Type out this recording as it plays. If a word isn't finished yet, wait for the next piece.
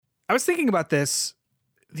I was thinking about this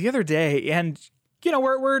the other day, and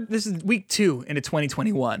we're this is week 2 into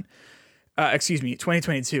 2021.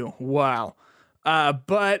 2022. Wow.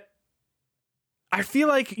 But I feel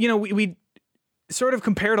like we sort of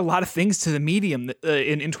compared a lot of things to the medium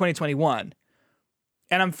in 2021,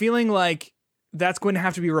 and I'm feeling like that's going to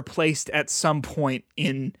have to be replaced at some point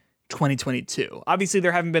in 2022. Obviously,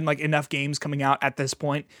 there haven't been like enough games coming out at this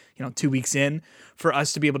point, 2 weeks in, for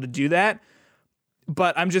us to be able to do that.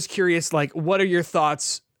 But I'm just curious, like, what are your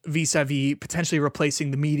thoughts vis-a-vis potentially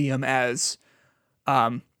replacing the medium as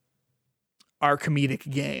our comedic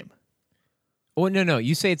game? Oh, no.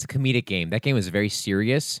 You say it's a comedic game. That game is very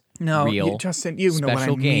serious, real, Justin, you know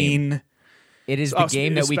special what I mean. Game. It is the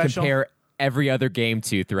game that we compare every other game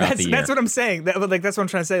to throughout the year. That's what I'm saying. That's what I'm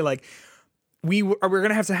trying to say. Like, we're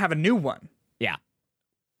going to have a new one. Yeah.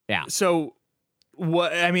 So,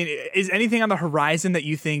 what? I mean, is anything on the horizon that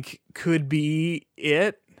you think could be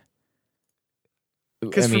it?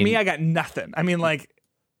 Because for me, I got nothing. I mean, like,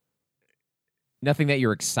 nothing that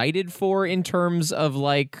you're excited for in terms of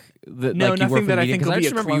like the nothing that I think will be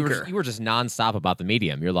a clunker. You were just nonstop about the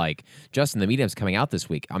medium. You're like, Justin, the medium's coming out this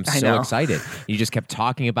week. I'm so excited. You just kept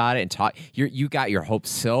talking about it and you got your hopes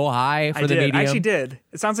so high for the medium. I actually did.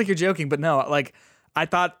 It sounds like you're joking, but no, like, I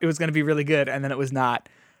thought it was going to be really good, and then it was not.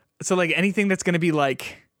 So, like, anything that's going to be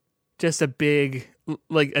like just a big,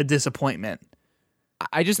 like, a disappointment.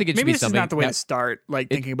 I just think it should maybe be this something is not the way to start, like,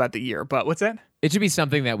 thinking about the year. But what's that? It should be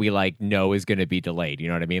something that we like know is going to be delayed. You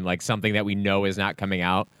know what I mean? Like something that we know is not coming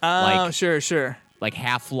out. Oh, sure. Like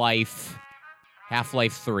Half-Life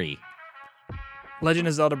 3. Legend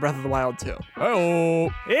of Zelda: Breath of the Wild 2.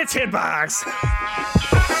 Oh, it's Hitbox.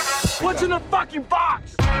 What's in the fucking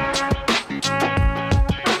box?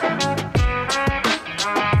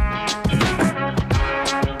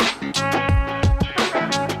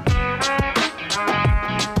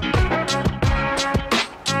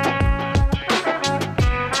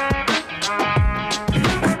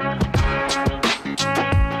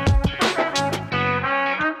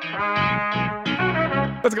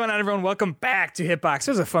 What's going on, everyone? Welcome back to Hitbox.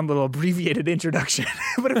 It was a fun little abbreviated introduction,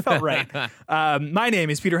 but it felt right. My name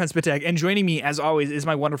is Peter Hunt Spitek, and joining me, as always, is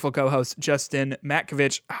my wonderful co-host, Justin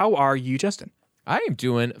Matkovich. How are you, Justin? I am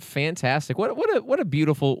doing fantastic. What a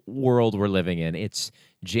beautiful world we're living in. It's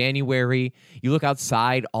January. You look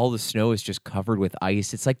outside, all the snow is just covered with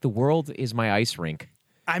ice. It's like the world is my ice rink.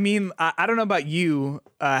 I mean, I don't know about you.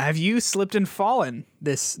 Have you slipped and fallen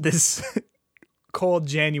this cold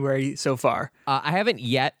January so far? I haven't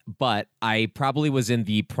yet, but I probably was in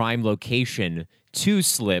the prime location to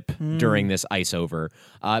slip during this ice over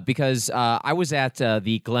because I was at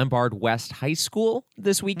the Glenbard West High School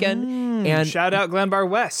this weekend. And shout out Glenbard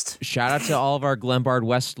West. Shout out to all of our Glenbard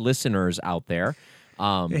West listeners out there.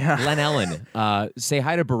 Glen Ellen, say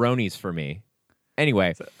hi to Barones for me.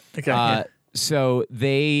 Anyway, so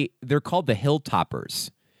they're called the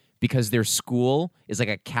Hilltoppers because their school is like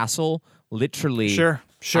a castle literally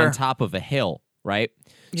on top of a hill, right?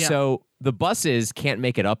 Yeah. So the buses can't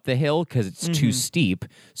make it up the hill because it's too steep,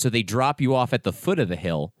 so they drop you off at the foot of the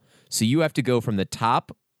hill. So you have to go from the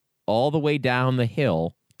top all the way down the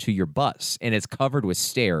hill to your bus, and it's covered with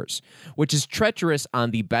stairs, which is treacherous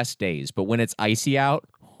on the best days. But when it's icy out,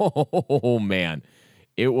 oh man,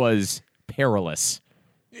 it was perilous.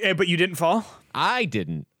 Yeah, but you didn't fall? I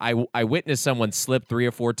didn't. I witnessed someone slip 3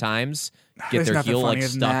 or 4 times, get There's their nothing heel like funnier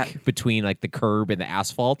than stuck that. between like the curb and the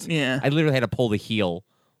asphalt. Yeah. I literally had to pull the heel.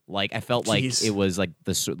 Like I felt like Jeez. it was like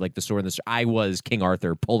the sword in the. I was King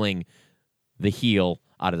Arthur pulling the heel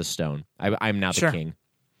out of the stone. I'm now the king.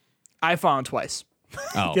 I've fallen twice.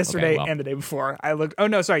 Oh, yesterday okay, well. and the day before.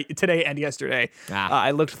 Today and yesterday.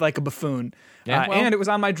 I looked like a buffoon. Yeah, well. And it was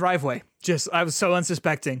on my driveway. I was so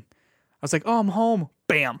unsuspecting. I was like, oh, I'm home.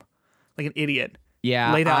 Bam. Like an idiot.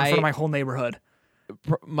 Yeah, Laid out in front of my whole neighborhood.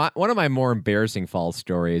 One of my more embarrassing fall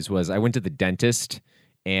stories was I went to the dentist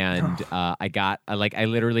and I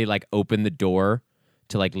literally like opened the door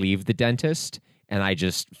to like leave the dentist and I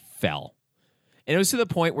just fell. And it was to the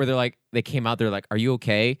point where they came out, they're like, are you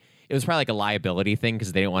okay? It was probably like a liability thing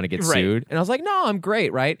because they didn't want to get sued. And I was like, no, I'm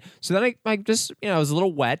great, right? So then I just, I was a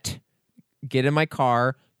little wet, get in my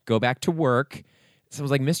car, go back to work. So I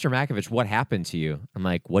was like, Mr. Matkovich, what happened to you? I'm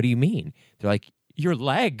like, what do you mean? They're like, your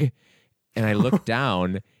leg. And I looked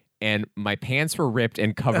down and my pants were ripped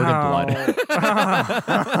and covered in blood.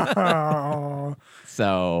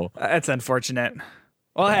 So that's unfortunate.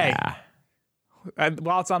 Well, hey,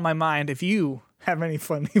 while it's on my mind, if you have any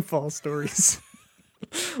funny fall stories,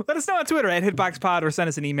 Let us know on Twitter at HitboxPod or send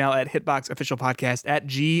us an email at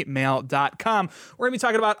hitboxofficialpodcast@gmail.com. We're going to be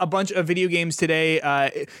talking about a bunch of video games today.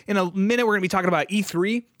 In a minute, we're going to be talking about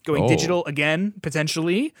E3 going digital again,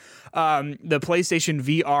 potentially. The PlayStation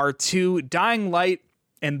VR 2, Dying Light,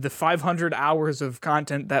 and the 500 hours of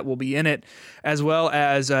content that will be in it, as well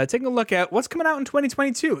as taking a look at what's coming out in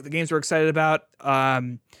 2022, the games we're excited about,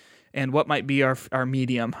 and what might be our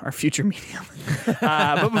medium, our future medium.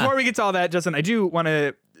 But before we get to all that, Justin, I do want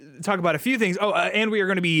to talk about a few things. And we are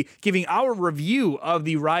going to be giving our review of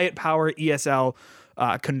the Riot Power ESL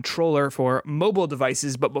controller for mobile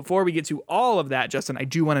devices. But before we get to all of that, Justin, I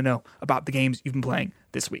do want to know about the games you've been playing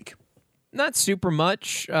this week. Not super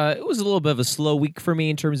much. It was a little bit of a slow week for me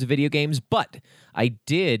in terms of video games, but I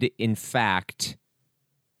did, in fact,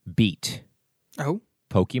 beat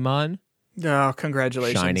Pokemon. Oh,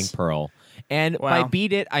 congratulations. Shining Pearl. And by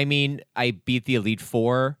beat it, I mean I beat the Elite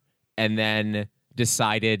Four and then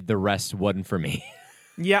decided the rest wasn't for me.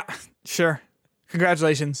 Yeah, sure.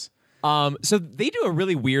 Congratulations. So they do a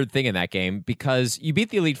really weird thing in that game because you beat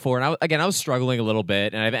the Elite Four, and I was struggling a little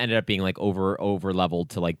bit, and I've ended up being like over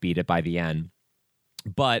leveled to like beat it by the end.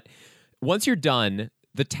 But once you're done,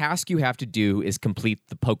 the task you have to do is complete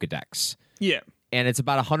the Pokedex. Yeah. And it's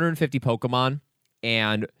about 150 Pokemon,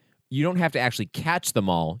 and you don't have to actually catch them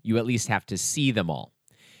all. You at least have to see them all.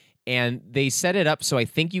 And they set it up so I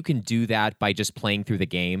think you can do that by just playing through the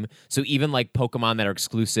game. So even like Pokemon that are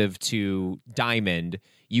exclusive to Diamond,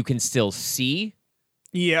 you can still see.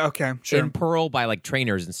 Yeah, okay, sure. In Pearl by like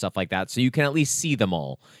trainers and stuff like that. So you can at least see them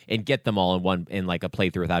all and get them all in like a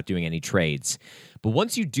playthrough without doing any trades. But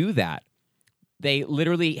once you do that, they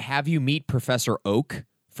literally have you meet Professor Oak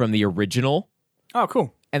from the original. Oh,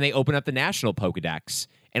 cool. And they open up the National Pokedex.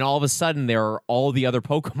 And all of a sudden, there are all the other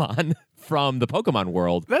Pokemon from the Pokemon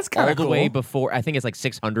world. That's kind of cool. All the way before, I think it's like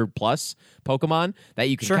 600 plus Pokemon that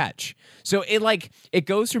you can catch. So it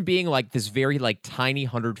goes from being like this very like tiny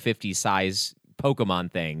 150 size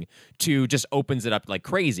Pokemon thing to just opens it up like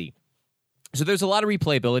crazy. So there's a lot of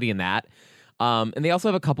replayability in that. And they also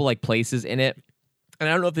have a couple like places in it. And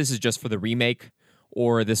I don't know if this is just for the remake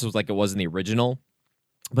or this was like it was in the original.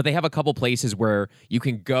 But they have a couple places where you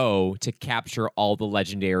can go to capture all the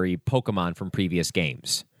legendary Pokemon from previous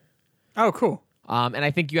games. Oh, cool. And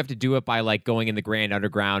I think you have to do it by like going in the Grand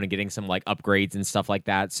Underground and getting some like upgrades and stuff like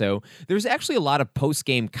that. So there's actually a lot of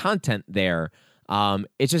post-game content there.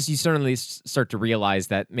 It's just you certainly start to realize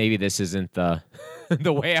that maybe this isn't the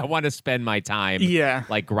the way I want to spend my time. Yeah.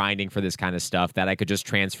 Like grinding for this kind of stuff that I could just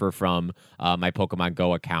transfer from my Pokemon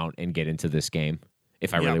Go account and get into this game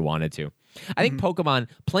if I really wanted to. I think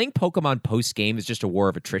playing Pokemon post game is just a war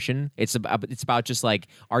of attrition. It's about just like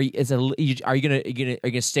are you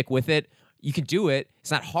gonna stick with it? You can do it. It's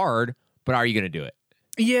not hard, but are you gonna do it?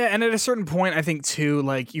 Yeah, and at a certain point, I think too,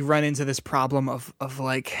 like you run into this problem of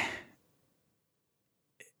like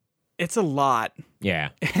it's a lot.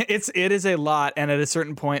 Yeah, it is a lot, and at a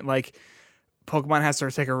certain point, like Pokemon has to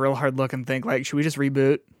take a real hard look and think like, should we just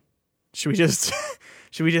reboot? Should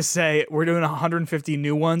we just say we're doing 150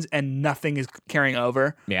 new ones and nothing is carrying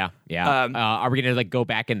over? Yeah. Are we gonna like go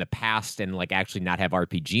back in the past and like actually not have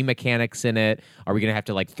RPG mechanics in it? Are we gonna have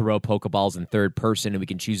to like throw Pokeballs in third person and we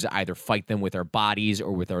can choose to either fight them with our bodies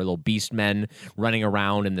or with our little beast men running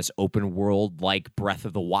around in this open world like Breath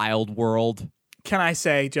of the Wild world? Can I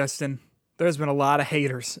say, Justin, there's been a lot of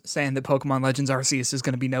haters saying that Pokemon Legends Arceus is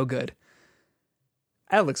going to be no good.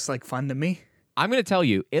 That looks like fun to me. I'm going to tell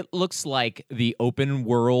you, it looks like the open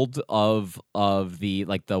world of the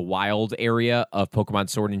like the wild area of Pokemon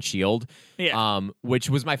Sword and Shield, which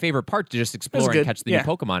was my favorite part to just explore and catch the new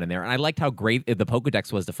Pokemon in there. And I liked how great the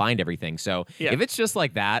Pokedex was to find everything. So if it's just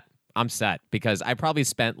like that, I'm set because I probably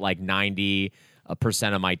spent like 90%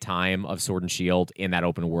 of my time of Sword and Shield in that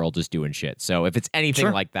open world just doing shit. So if it's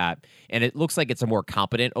anything like that, and it looks like it's a more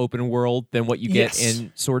competent open world than what you get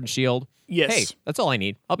in Sword and Shield, hey, that's all I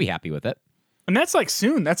need. I'll be happy with it. And that's like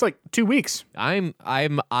soon. That's like 2 weeks. I'm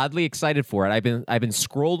oddly excited for it. I've been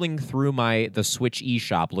scrolling through the Switch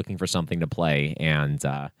eShop looking for something to play, and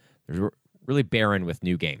they're really barren with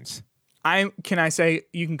new games. Can I say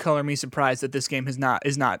you can color me surprised that this game is not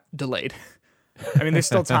delayed. I mean, there's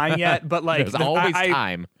still time yet, but like there's always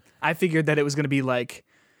time. I figured that it was going to be like,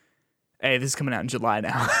 hey, this is coming out in July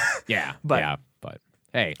now. but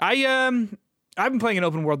hey, I've been playing an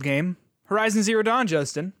open world game, Horizon Zero Dawn,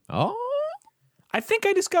 Justin. Oh. I think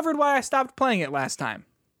I discovered why I stopped playing it last time.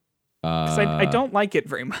 Because I don't like it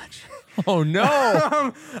very much. Oh,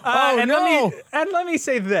 no. Let me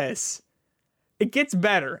say this. It gets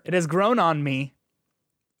better. It has grown on me.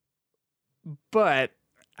 But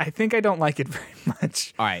I think I don't like it very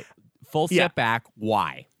much. All right. full Yeah. step back.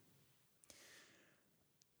 Why?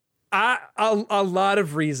 A lot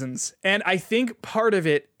of reasons. And I think part of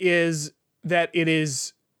it is that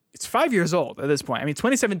it's 5 years old at this point. I mean,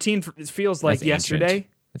 2017 feels like That's yesterday. ancient.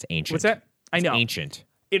 That's ancient. What's that? I know. Ancient.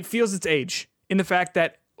 It feels its age in the fact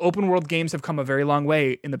that open world games have come a very long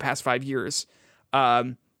way in the past 5 years.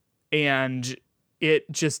 And it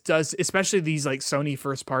just does, especially these like Sony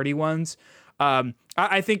first party ones.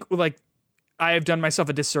 I think like I have done myself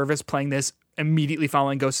a disservice playing this immediately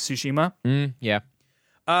following Ghost of Tsushima. Yeah.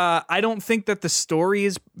 I don't think that the story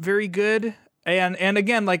is very good. And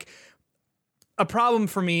again, like a problem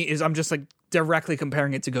for me is I'm just like directly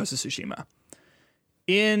comparing it to Ghost of Tsushima.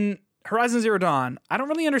 In Horizon Zero Dawn, I don't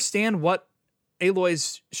really understand what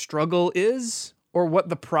Aloy's struggle is or what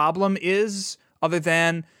the problem is, other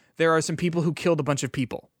than there are some people who killed a bunch of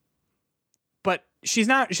people. But she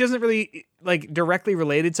doesn't really like directly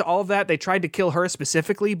related to all of that. They tried to kill her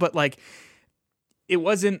specifically, but like it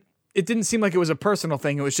didn't seem like it was a personal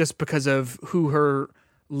thing. It was just because of who her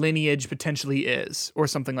lineage potentially is or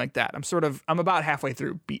something like that. I'm about halfway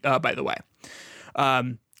through, by the way.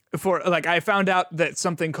 I found out that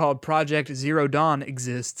something called Project Zero Dawn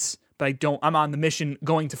exists, but I'm on the mission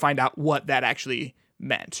going to find out what that actually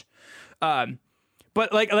meant.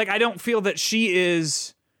 But I don't feel that she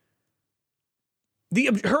is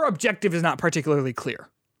her objective is not particularly clear.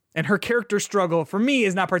 And her character struggle for me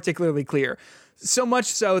is not particularly clear. So much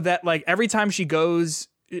so that like every time she goes,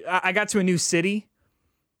 I got to a new city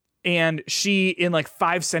and she in like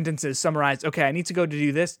 5 sentences summarized, okay, I need to go to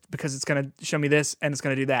do this because it's going to show me this and it's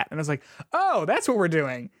going to do that. And I was like, oh, that's what we're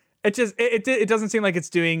doing. It just, it doesn't seem like it's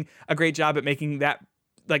doing a great job at making that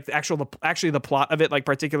like actually the plot of it like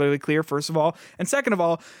particularly clear, first of all. And second of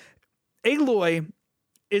all, Aloy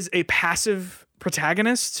is a passive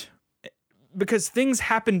protagonist because things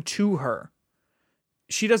happen to her.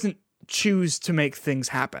 She doesn't choose to make things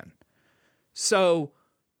happen. So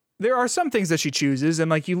there are some things that she chooses,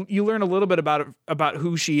 and like you learn a little bit about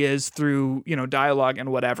who she is through, dialogue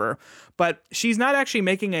and whatever. But she's not actually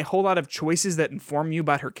making a whole lot of choices that inform you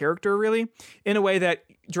about her character, really, in a way that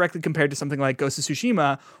directly compared to something like Ghost of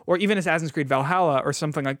Tsushima or even Assassin's Creed Valhalla or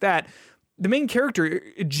something like that. The main character,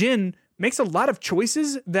 Jin, makes a lot of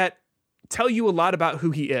choices that tell you a lot about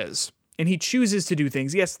who he is. And he chooses to do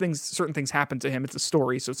things. Yes, certain things happen to him. It's a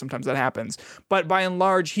story, so sometimes that happens. But by and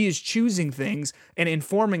large, he is choosing things and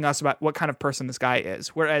informing us about what kind of person this guy is.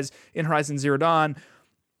 Whereas in Horizon Zero Dawn,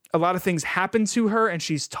 a lot of things happen to her, and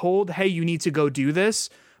she's told, hey, you need to go do this.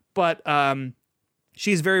 But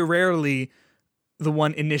she's very rarely the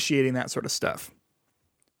one initiating that sort of stuff.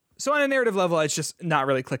 So on a narrative level, it's just not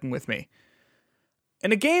really clicking with me.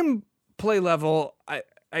 In a gameplay level,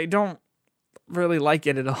 I don't really like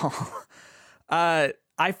it at all.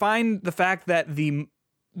 I find the fact that the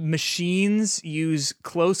machines use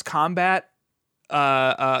close combat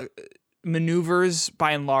maneuvers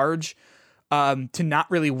by and large to not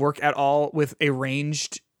really work at all with a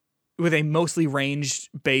mostly ranged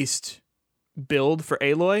based build for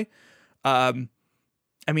Aloy.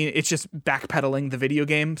 I mean, it's just backpedaling the video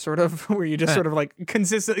game, sort of, where you're just sort of like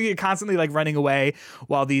constantly like running away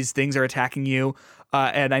while these things are attacking you.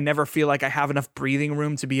 And I never feel like I have enough breathing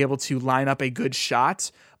room to be able to line up a good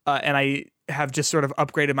shot. And I have just sort of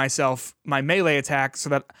upgraded my melee attack so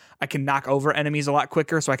that I can knock over enemies a lot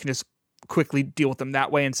quicker. So I can just quickly deal with them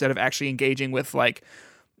that way instead of actually engaging with like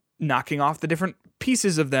knocking off the different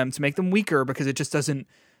pieces of them to make them weaker, because it just doesn't,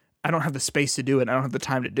 I don't have the space to do it. I don't have the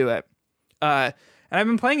time to do it. And I've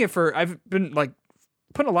been playing it I've been like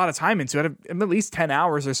putting a lot of time into it. I'm at least 10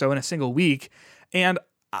 hours or so in a single week. And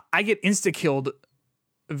I get insta-killed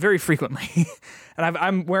very frequently. And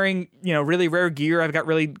I'm wearing, really rare gear. I've got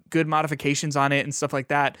really good modifications on it and stuff like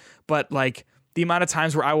that. But like the amount of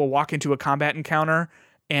times where I will walk into a combat encounter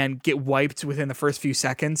and get wiped within the first few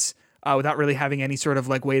seconds without really having any sort of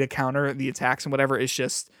like way to counter the attacks and whatever is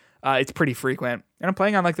just, it's pretty frequent. And I'm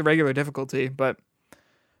playing on like the regular difficulty, but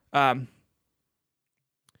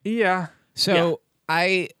yeah. So yeah.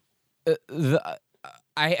 I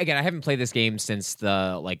haven't played this game since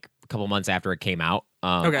the like a couple months after it came out.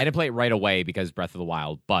 Okay. I didn't play it right away because Breath of the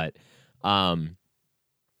Wild, but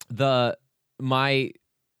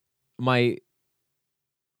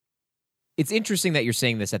it's interesting that you're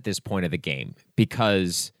saying this at this point of the game,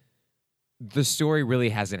 because the story really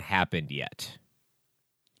hasn't happened yet.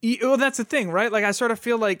 Well, that's the thing, right? Like I sort of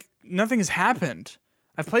feel like nothing has happened.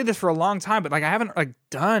 I've played this for a long time, but like I haven't like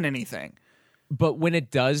done anything. But when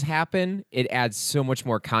it does happen, it adds so much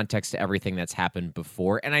more context to everything that's happened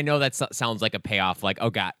before. And I know that sounds like a payoff, like, oh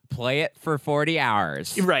God, play it for 40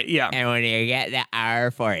 hours. Right, yeah. And when you get the hour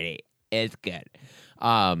 40, it's good.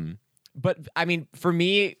 But I mean, for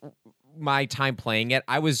me, my time playing it,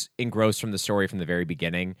 I was engrossed from the story from the very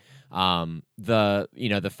beginning. The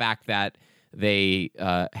fact that they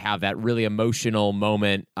have that really emotional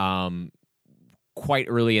moment quite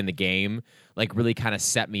early in the game, like really kind of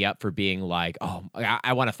set me up for being like, oh,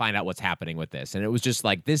 I want to find out what's happening with this. And it was just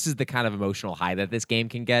like, this is the kind of emotional high that this game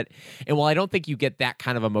can get. And while I don't think you get that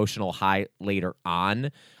kind of emotional high later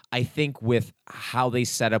on, I think with how they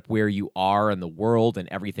set up where you are in the world and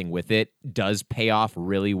everything with it does pay off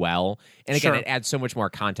really well. And again, it adds so much more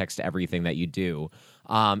context to everything that you do.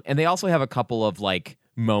 And they also have a couple of like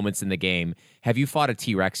moments in the game. Have you fought a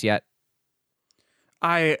T-Rex yet?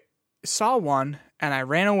 I saw one and I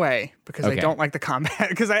ran away because I don't like the combat.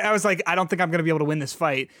 Because I was like, I don't think I'm going to be able to win this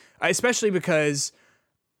fight, especially because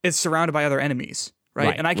it's surrounded by other enemies,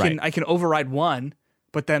 right? And I can override one,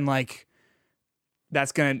 but then like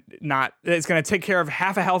it's gonna take care of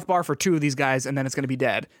half a health bar for two of these guys, and then it's gonna be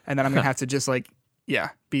dead, and then I'm gonna have to just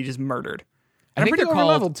be just murdered. And I'm pretty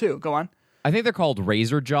over-leveled too. Go on. I think they're called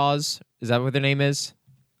Razor Jaws. Is that what their name is?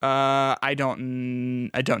 I don't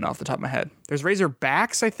know off the top of my head. There's Razor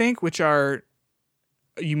Backs, I think, which are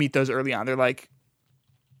you meet those early on. They're like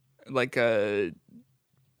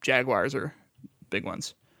jaguars or big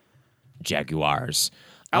ones. Jaguars.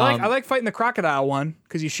 I like fighting the crocodile one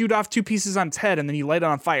because you shoot off two pieces on its head and then you light it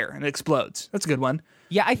on fire and it explodes. That's a good one.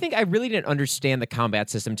 Yeah, I think I really didn't understand the combat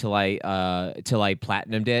system till I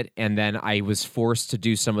platinumed it, and then I was forced to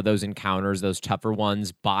do some of those encounters, those tougher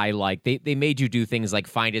ones, by like they made you do things like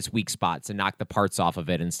find its weak spots and knock the parts off of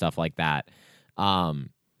it and stuff like that. And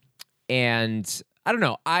I don't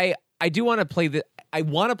know. I do want to play I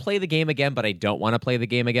want to play the game again, but I don't want to play the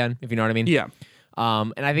game again, if you know what I mean. Yeah.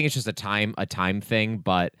 And I think it's just a time thing,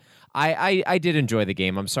 but I did enjoy the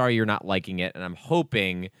game. I'm sorry you're not liking it, and I'm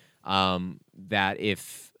hoping that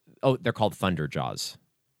they're called Thunder Jaws.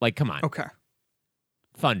 Like, come on. Okay.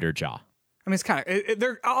 Thunder Jaw. I mean, it's kind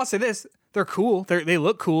of, I'll say this, they're cool. They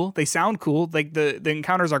look cool. They sound cool. Like the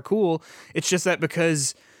encounters are cool. It's just that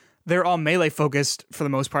because they're all melee focused for the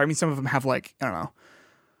most part. I mean, some of them have like, I don't know,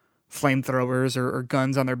 flamethrowers or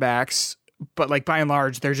guns on their backs. But like by and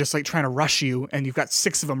large, they're just like trying to rush you, and you've got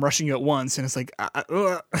 6 of them rushing you at once, and it's like,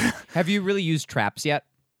 Have you really used traps yet?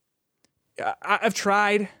 I've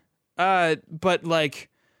tried, but like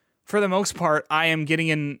for the most part, I am getting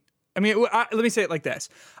in. I mean, let me say it like this: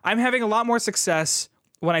 I'm having a lot more success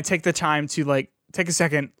when I take the time to like take a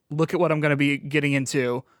second, look at what I'm going to be getting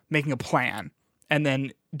into, making a plan, and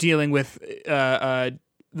then dealing with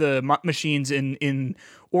the machines in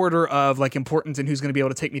order of like importance and who's going to be able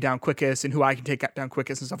to take me down quickest and who I can take down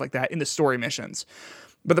quickest and stuff like that in the story missions.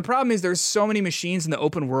 But the problem is there's so many machines in the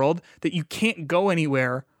open world that you can't go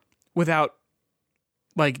anywhere without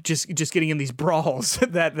like just getting in these brawls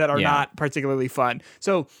that are not particularly fun.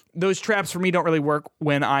 So those traps for me don't really work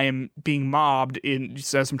when I am being mobbed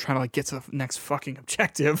just as I'm trying to like get to the next fucking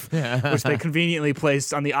objective, which they conveniently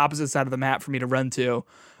placed on the opposite side of the map for me to run to.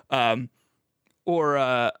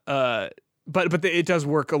 But it does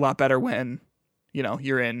work a lot better when, you know,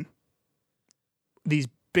 you're in these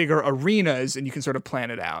bigger arenas and you can sort of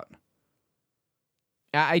plan it out.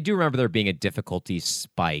 I do remember there being a difficulty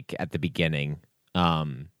spike at the beginning.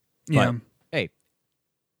 Yeah. Hey,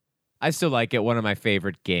 I still like it. One of my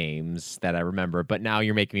favorite games that I remember, but now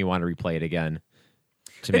you're making me want to replay it again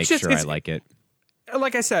to make sure I like it.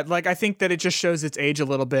 Like I said, like I think that it just shows its age a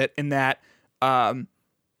little bit in that,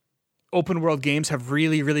 open world games have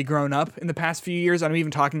really, really grown up in the past few years. I'm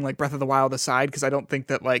even talking like Breath of the Wild aside, because I don't think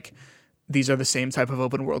that like these are the same type of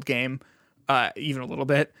open world game, even a little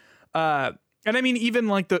bit. And I mean, even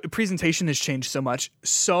like the presentation has changed so much.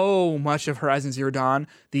 So much of Horizon Zero Dawn,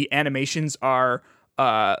 the animations are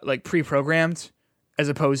like pre-programmed as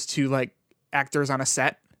opposed to like actors on a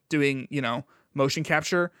set doing, you know, motion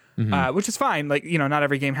capture. Which is fine. Like, you know, not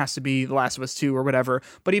every game has to be The Last of Us 2 or whatever.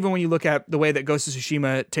 But even when you look at the way that Ghost of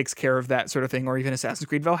Tsushima takes care of that sort of thing, or even Assassin's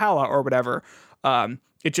Creed Valhalla or whatever,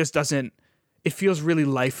 it just doesn't, it feels really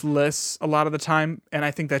lifeless a lot of the time. And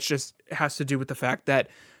I think that's just has to do with the fact that,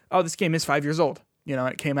 oh, this game is 5 years old, you know,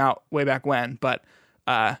 and it came out way back when. But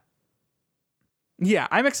yeah,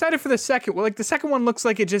 I'm excited for the second. Well, like the second one looks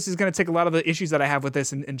like it just is going to take a lot of the issues that I have with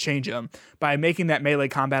this and change them by making that melee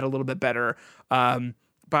combat a little bit better.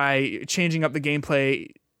 By changing up the gameplay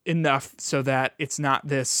enough so that it's not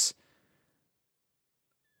this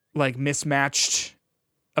like mismatched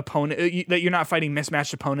opponent, that you're not fighting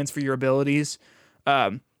mismatched opponents for your abilities.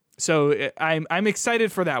 So I'm excited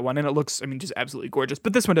for that one, and it looks, I mean, just absolutely gorgeous.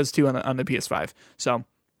 But this one does too on the PS5. So,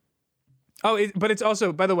 but it's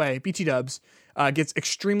also, by the way, BT Dubs gets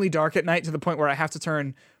extremely dark at night to the point where I have to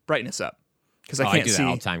turn brightness up. because I I can't do that see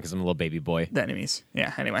all the time because I'm a little baby boy. the enemies.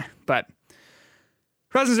 Yeah. Anyway, but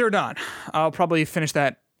Horizon Zero Dawn. I'll probably finish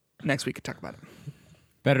that next week and talk about it.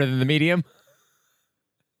 Better than the medium?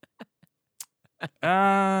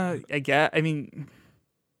 I guess. I mean,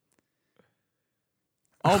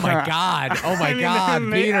 Oh my God. Oh my I mean, God,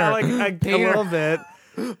 maybe, Peter. like, a Peter. little bit.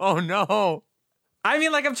 Oh no. I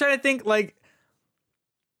mean, like, I'm trying to think, like,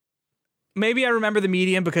 maybe I remember the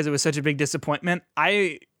medium because it was such a big disappointment.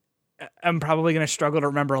 I'm probably going to struggle to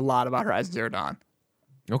remember a lot about Horizon Zero Dawn.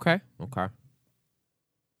 Okay.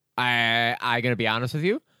 I gonna be honest with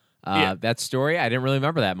you. Yeah. That story, I didn't really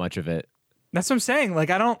remember that much of it. That's what I'm saying.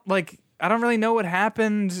 Like, I don't really know what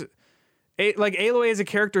happened. Like, Aloy as a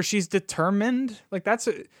character, she's determined. Like,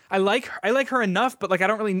 I like her enough, but like,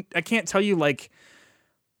 I can't tell you like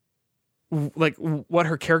what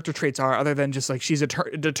her character traits are other than just like she's a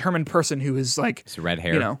determined person who is like, It's red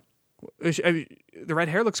hair. you know, the red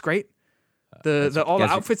hair looks great. All the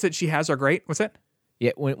outfits that she has are great. What's that?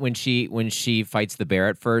 Yeah, when she fights the bear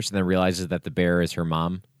at first and then realizes that the bear is her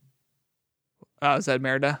mom Is that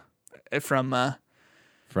Merida from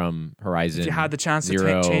Horizon. If you had the chance to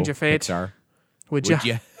Zero change your fate, Pixar. would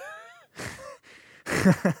you?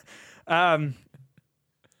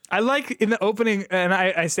 I like in the opening, and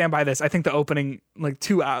I stand by this. I think the opening, like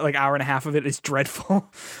hour and a half of it is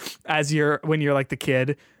dreadful. When you're like the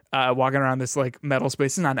kid walking around this like metal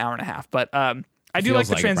space. It's not an hour and a half, but I do like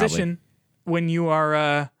the transition when you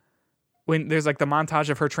are when there's like the montage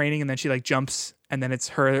of her training, and then she like jumps, and then it's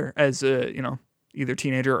her as a either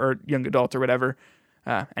teenager or young adult or whatever.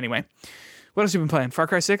 Anyway. What else have you been playing? Far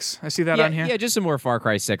Cry 6? I see that on here. Yeah, just some more Far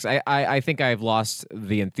Cry 6. I think I've lost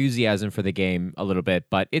the enthusiasm for the game a little bit,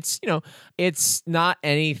 but it's not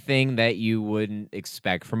anything that you wouldn't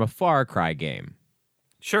expect from a Far Cry game.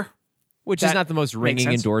 Sure. Which That is not the most ringing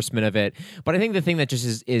sense. endorsement of it. But I think the thing that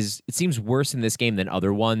just is it seems worse in this game than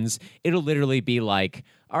other ones. It'll literally be like,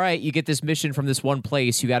 all right, you get this mission from this one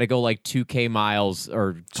place. You got to go like 2K miles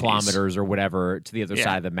or kilometers or whatever to the other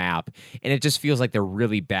side of the map. And it just feels like they're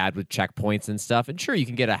really bad with checkpoints and stuff. And sure, you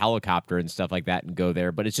can get a helicopter and stuff like that and go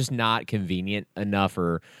there, but it's just not convenient enough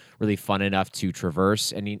or really fun enough to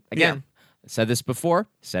traverse. And again, I said this before,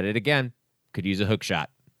 said it again, could use a hook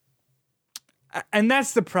shot. And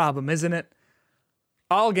that's the problem, isn't it?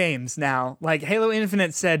 All games now, like Halo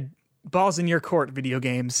Infinite said, balls in your court, video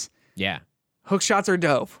games. Yeah. Hook shots are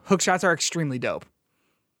dope. Hook shots are extremely dope.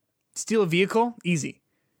 Steal a vehicle, easy.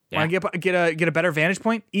 Yeah. Want to get a better vantage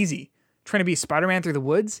point? Easy. Trying to be Spider-Man through the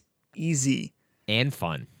woods? Easy. And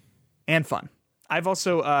fun. And fun. I've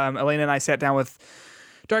also, Elena and I sat down with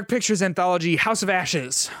Dark Pictures anthology House of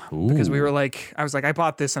Ashes. Because we were like, I was like, I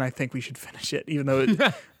bought this and I think we should finish it, even though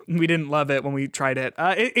we didn't love it when we tried it.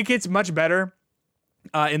 It gets much better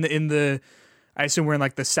in the I assume we're in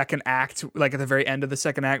like the second act, like at the very end of the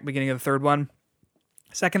second act, beginning of the third one.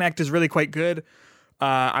 Second act is really quite good.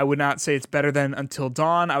 I would not say it's better than Until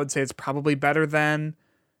Dawn. I would say it's probably better than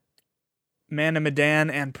Man of Medan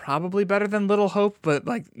and probably better than Little Hope, but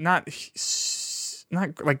like not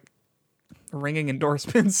like ringing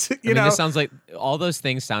endorsements. You know, this sounds like all those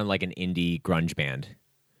things sound like an indie grunge band.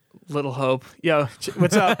 Little Hope. Yo,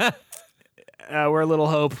 what's up? We're Little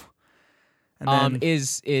Hope. And then,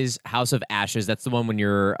 is House of Ashes? That's the one when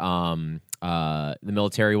you're the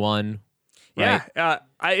military one. Right? Yeah,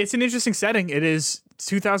 it's an interesting setting. It is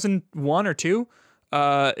 2001 or 2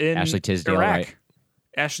 in Ashley Tisdale, Iraq. right?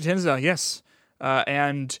 Ashley Tisdale, yes.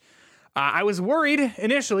 And I was worried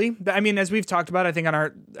initially. I mean, as we've talked about, I think on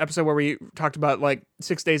our episode where we talked about like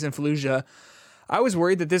 6 Days in Fallujah, I was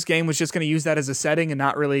worried that this game was just going to use that as a setting and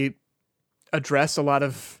not really address a lot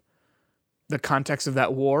of the context of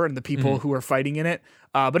that war and the people who are fighting in it.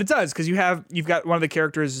 But it does, because you've got one of the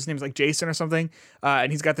characters, his name's like Jason or something,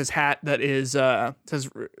 and he's got this hat that is says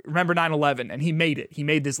remember 9/11, and he made it. He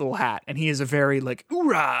made this little hat, and he is a very like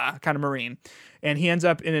oorah kind of Marine, and he ends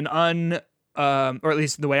up in an or at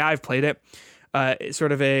least the way I've played it,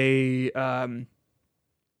 sort of a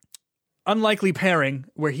unlikely pairing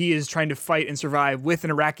where he is trying to fight and survive with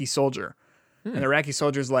an Iraqi soldier, and the Iraqi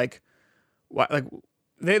soldier's like, what, like.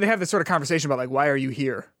 They have this sort of conversation about like, why are you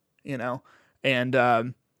here? You know? And I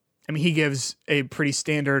mean, he gives a pretty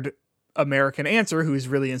standard American answer who is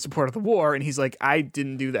really in support of the war. And he's like, I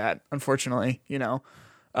didn't do that, unfortunately, you know?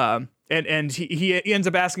 And he ends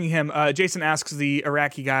up asking him, Jason asks the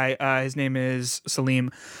Iraqi guy, his name is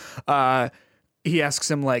Salim. He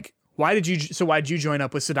asks him like, why'd you join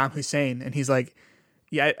up with Saddam Hussein? And he's like,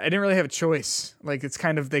 yeah, I didn't really have a choice. Like, it's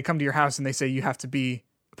kind of, they come to your house and they say, you have to be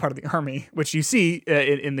part of the army, which you see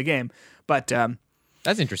in the game. But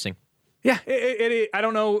That's interesting. yeah, I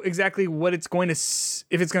don't know exactly what it's going to,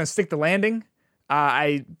 if it's going to stick the landing.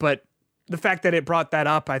 But the fact that it brought that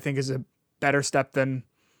up, I think, is a better step than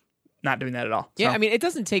not doing that at all. Yeah, So, I mean, it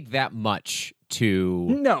doesn't take that much to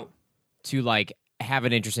no. like have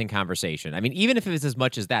an interesting conversation. I mean, even if it's as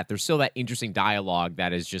much as that, there's still that interesting dialogue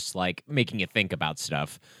that is just like making you think about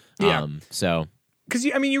stuff. Yeah. So Because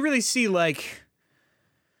you really see like,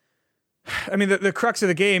 the crux of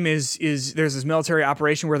the game is there's this military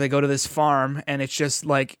operation where they go to this farm and it's just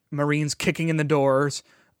like Marines kicking in the doors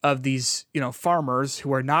of these farmers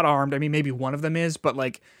who are not armed. I mean, maybe one of them is, but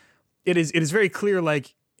like it is very clear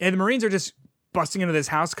like, and the Marines are just busting into this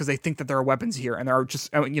house because they think that there are weapons here, and there are just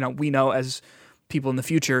we know as people in the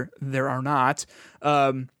future there are not.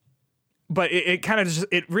 But it kind of just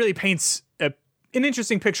it really paints an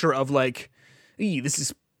interesting picture of like, this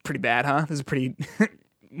is pretty bad, huh? This is pretty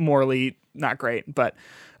morally not great. But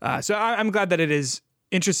so I'm glad that it is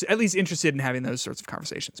at least interested in having those sorts of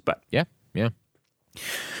conversations. But yeah.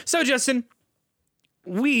 so Justin,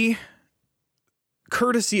 we,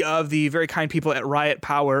 courtesy of the very kind people at Riot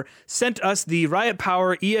Power, sent us the Riot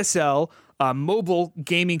Power ESL mobile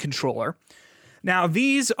gaming controller. Now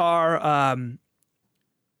these are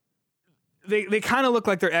they kind of look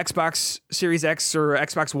like they're Xbox Series X or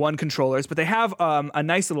Xbox One controllers, but they have a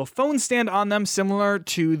nice little phone stand on them, similar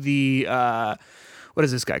to the what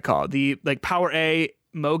is this guy called? The like Power A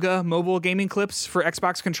Moga mobile gaming clips for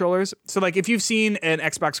Xbox controllers. So like if you've seen an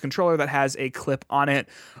Xbox controller that has a clip on it,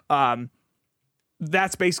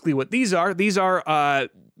 that's basically what these are. These are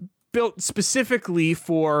built specifically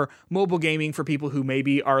for mobile gaming for people who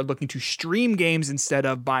maybe are looking to stream games instead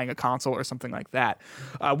of buying a console or something like that.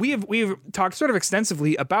 We've talked sort of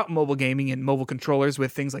extensively about mobile gaming and mobile controllers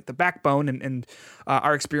with things like the Backbone and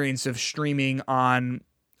our experience of streaming on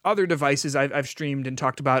other devices. I've streamed and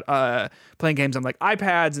talked about playing games on like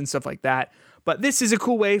iPads and stuff like that. But this is a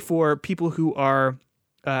cool way for people who are,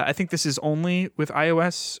 I think this is only with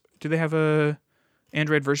iOS. Do they have a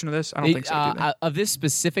Android version of this? I don't think so. Do they? Of this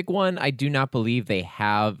specific one, I do not believe they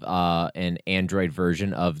have an Android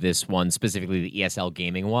version of this one, specifically the ESL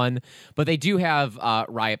gaming one. But they do have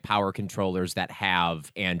Riot Power controllers that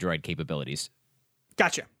have Android capabilities.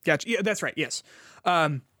 Gotcha. Yeah, that's right. Yes.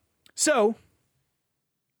 So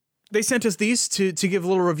they sent us these to give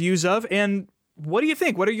little reviews of. And what do you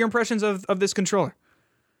think? What are your impressions of this controller?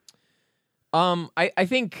 I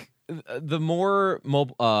think the more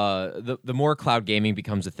the more cloud gaming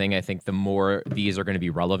becomes a thing, I think the more these are going to be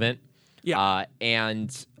relevant. Yeah.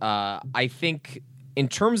 And I think in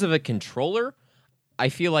terms of a controller, I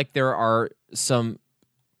feel like there are some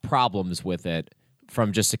problems with it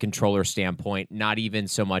from just a controller standpoint, not even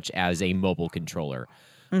so much as a mobile controller.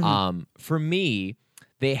 Mm-hmm. For me,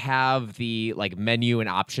 they have the like menu and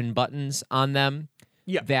option buttons on them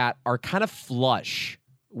that are kind of flush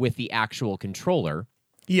with the actual controller.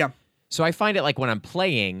 Yeah. So I find it like when I'm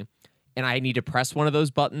playing and I need to press one of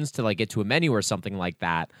those buttons to like get to a menu or something like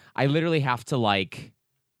that, I literally have to like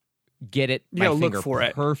get it my finger look for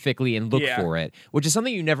it perfectly and look for it, which is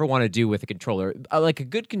something you never want to do with a controller. Like a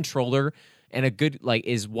good controller and a good like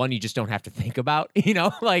is one you just don't have to think about,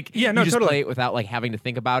 like you just totally play it without like having to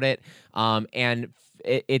think about it. And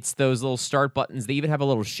it's those little start buttons. They even have a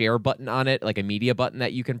little share button on it, like a media button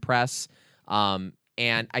that you can press.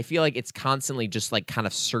 And I feel like it's constantly just like kind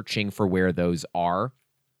of searching for where those are.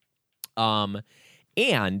 And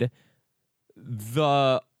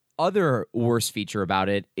the other worst feature about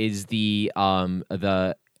it is the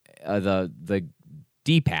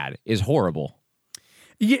D-pad is horrible.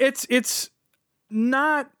 Yeah, it's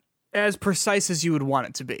not as precise as you would want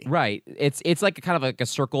it to be. Right. It's like kind of like a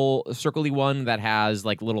circle-y one that has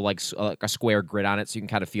like little like a square grid on it, so you can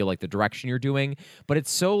kind of feel like the direction you're doing. But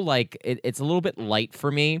it's so like it's a little bit light for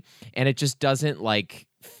me, and it just doesn't like.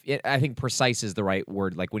 I think precise is the right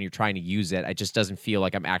word. Like when you're trying to use it, it just doesn't feel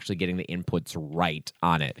like I'm actually getting the inputs right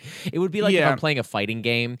on it. It would be like if I'm playing a fighting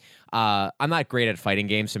game. I'm not great at fighting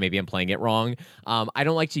games, so maybe I'm playing it wrong. I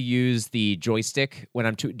don't like to use the joystick when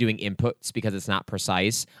I'm doing inputs because it's not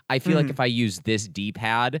precise. I feel like if I use this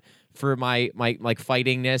D-pad for my like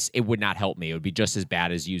fightingness, it would not help me. It would be just as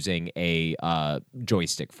bad as using a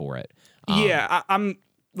joystick for it. I'm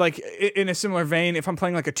like in a similar vein. If I'm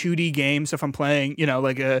playing like a 2D game, so if I'm playing,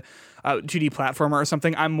 like a 2D platformer or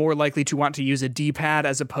something, I'm more likely to want to use a D-pad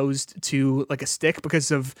as opposed to like a stick because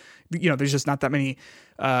of, there's just not that many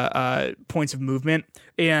points of movement,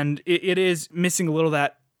 and it is missing a little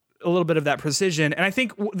bit of that precision. And I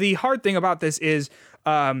think the hard thing about this is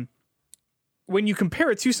when you compare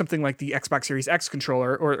it to something like the Xbox Series X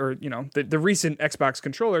controller or the recent Xbox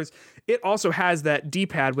controllers, it also has that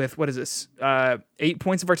D-pad with, what is this, 8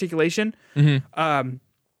 points of articulation. Mm-hmm.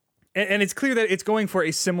 And it's clear that it's going for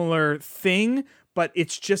a similar thing, but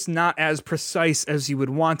it's just not as precise as you would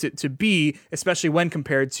want it to be, especially when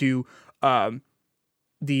compared to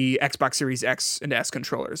the Xbox Series X and S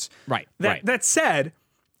controllers. Right. That said,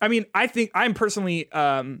 I mean, I think I'm personally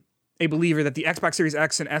a believer that the Xbox Series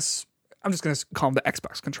X and S, I'm just going to call them the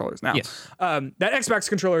Xbox controllers now. Yes. That Xbox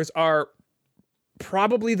controllers are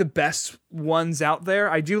probably the best ones out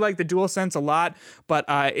there. I do like the DualSense a lot, but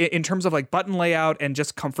in terms of like button layout and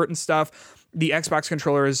just comfort and stuff, the Xbox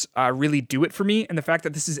controllers really do it for me. And the fact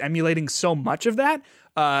that this is emulating so much of that,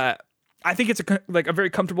 I think it's a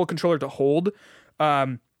very comfortable controller to hold.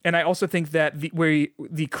 And I also think that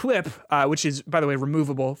the clip, which is, by the way,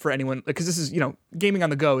 removable for anyone, because this is, gaming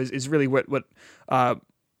on the go is really what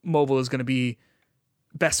mobile is going to be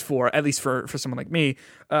best for, at least for someone like me.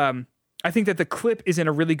 I think that the clip is in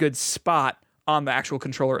a really good spot on the actual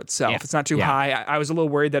controller itself. Yeah. It's not too high. I was a little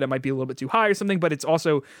worried that it might be a little bit too high or something, but it's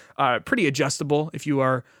also pretty adjustable if you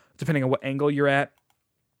are, depending on what angle you're at.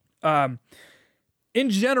 In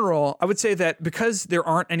general, I would say that because there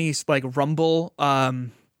aren't any like rumble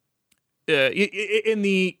in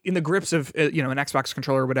the grips of an Xbox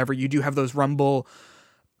controller or whatever, you do have those rumble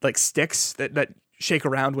like sticks that shake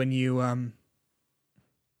around when you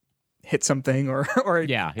hit something or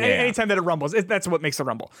anytime that it rumbles. That's what makes the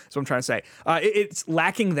rumble. That's what I'm trying to say. It's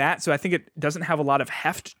lacking that, so I think it doesn't have a lot of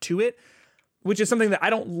heft to it, which is something that I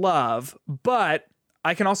don't love, but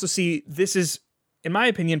I can also see this is, in my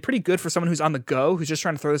opinion, pretty good for someone who's on the go, who's just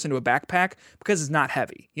trying to throw this into a backpack, because it's not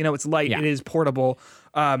heavy. It's light, it is portable.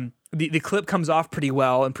 The clip comes off pretty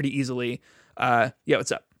well and pretty easily.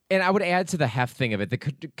 What's up? And I would add to the heft thing of it, the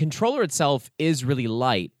controller itself is really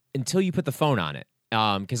light until you put the phone on it.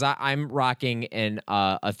 Because I'm rocking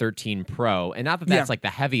a 13 Pro, and not that that's like the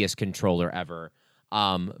heaviest controller ever.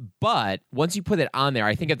 But once you put it on there,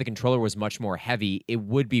 I think if the controller was much more heavy, it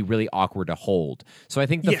would be really awkward to hold. So I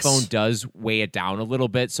think the phone does weigh it down a little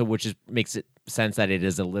bit, which makes it sense that it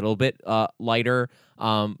is a little bit lighter.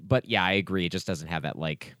 But yeah, I agree. It just doesn't have that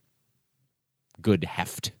like good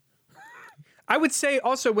heft. I would say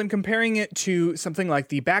also when comparing it to something like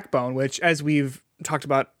the Backbone, which, as we've talked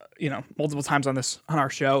about, multiple times on our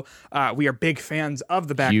show, we are big fans of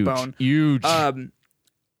the Backbone. Huge.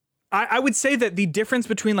 I would say that the difference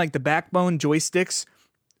between like the Backbone joysticks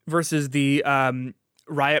versus the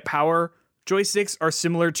Riot Power joysticks are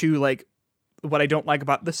similar to like what I don't like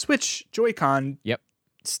about the Switch Joy-Con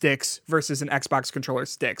sticks versus an Xbox controller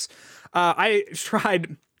sticks. I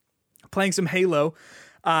tried playing some Halo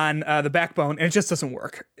on the Backbone, and it just doesn't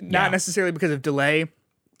work. Not necessarily because of delay.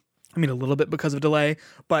 I mean, a little bit because of delay,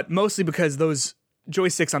 but mostly because those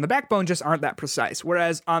joysticks on the Backbone just aren't that precise.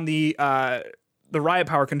 Whereas on the Riot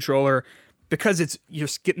Power controller, because you're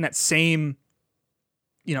getting that same,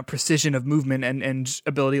 precision of movement and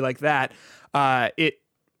ability like that, it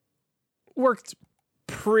worked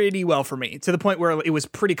pretty well for me, to the point where it was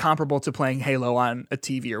pretty comparable to playing Halo on a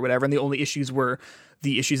TV or whatever. And the only issues were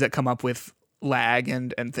the issues that come up with lag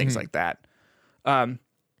and things like that. I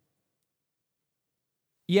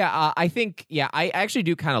think, I actually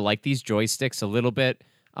do kind of like these joysticks a little bit.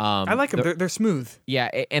 I like them. They're smooth. Yeah,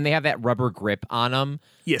 and they have that rubber grip on them.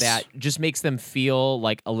 Yes. That just makes them feel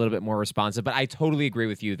like a little bit more responsive. But I totally agree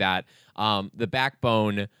with you that the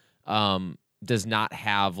Backbone does not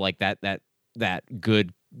have like that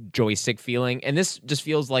good joystick feeling. And this just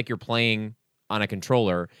feels like you're playing on a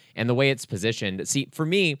controller. And the way it's positioned, see, for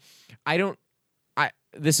me,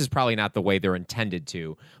 this is probably not the way they're intended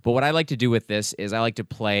to, but what I like to do with this is I like to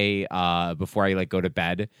play before I like go to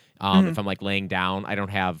bed. If I'm like laying down, I don't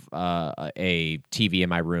have a TV in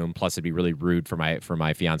my room. Plus, it'd be really rude for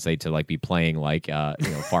my fiance to like be playing like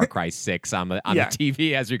Far Cry 6 on the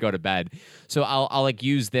TV as we go to bed. So I'll like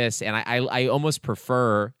use this, and I almost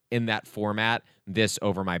prefer in that format this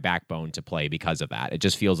over my Backbone to play because of that. It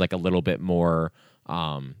just feels like a little bit more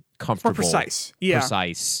comfortable, more precise.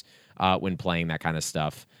 Precise. When playing that kind of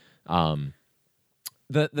stuff. The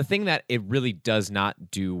thing that it really does not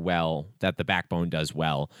do well, that the Backbone does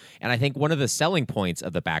well, and I think one of the selling points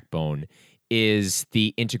of the Backbone is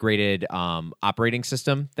the integrated operating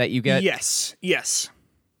system that you get. Yes.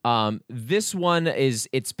 This one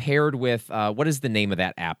it's paired with, what is the name of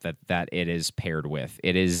that app that it is paired with?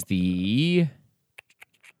 It is the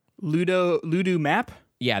Ludo Map?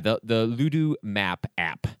 Yeah, the Ludo Map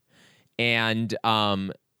app. And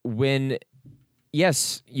you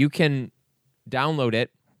can download it,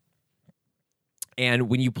 and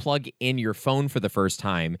when you plug in your phone for the first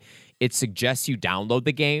time, it suggests you download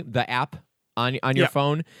the app on your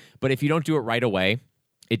phone. But if you don't do it right away,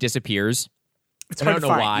 it disappears. It's I hard don't to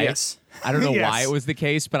know find. why. Yes. I don't know Yes. why it was the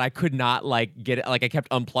case, but I could not like get it. Like I kept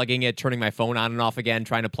unplugging it, turning my phone on and off again,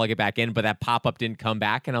 trying to plug it back in, but that pop-up didn't come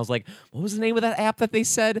back. And I was like, what was the name of that app that they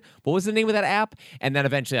said? What was the name of that app? And then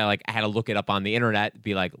eventually I had to look it up on the internet,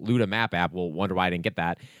 be like, Luda Map app. Well, wonder why I didn't get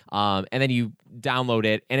that. And then you download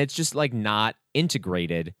it, and it's just like not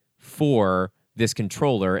integrated for this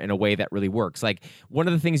controller in a way that really works. Like one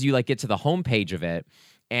of the things you like get to the homepage of it,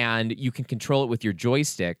 and you can control it with your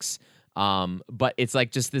joysticks. But it's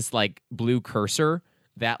like just this like blue cursor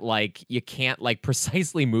that like you can't like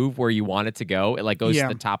precisely move where you want it to go. It like goes to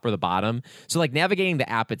the top or the bottom. So like navigating the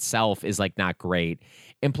app itself is like not great.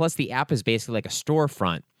 And plus the app is basically like a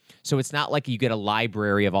storefront. So it's not like you get a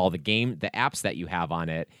library of all the apps that you have on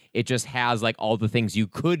it. It just has like all the things you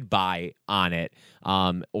could buy on it,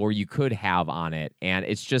 or you could have on it. And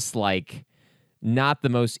it's just like not the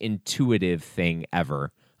most intuitive thing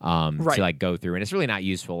ever. To like go through, and it's really not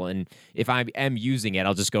useful. And if I am using it,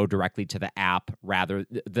 I'll just go directly to the app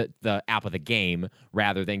the app of the game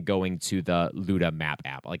rather than going to the Luda Map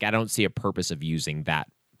app. Like I don't see a purpose of using that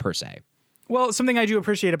per se. Well, something I do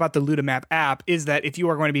appreciate about the Luda Map app is that if you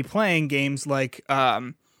are going to be playing games like, I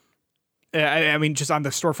mean, just on the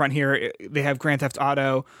storefront here, they have Grand Theft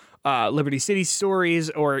Auto, Liberty City Stories,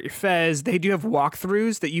 or Fez. They do have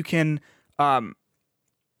walkthroughs that you can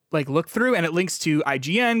like look through, and it links to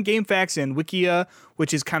IGN, GameFAQs, and Wikia,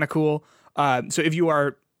 which is kind of cool. So if you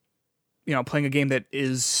are, playing a game that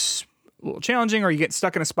is a little challenging, or you get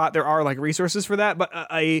stuck in a spot, there are like resources for that. But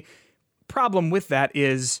a problem with that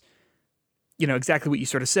is, exactly what you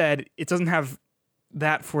sort of said. It doesn't have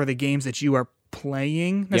that for the games that you are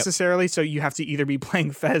playing necessarily. Yep. So you have to either be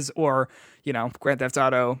playing Fez or, Grand Theft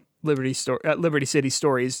Auto, Liberty City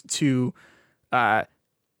Stories to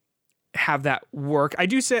have that work. I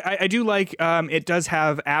do like it does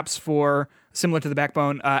have apps for, similar to the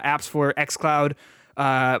Backbone, apps for xCloud,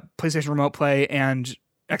 PlayStation Remote Play, and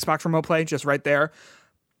Xbox Remote Play just right there.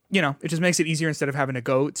 It just makes it easier instead of having to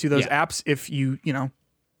go to those apps if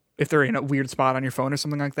if they're in a weird spot on your phone or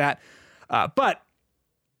something like that. But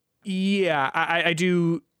yeah, I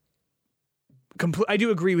do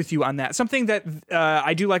agree with you on that. Something that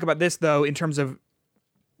I do like about this, though, in terms of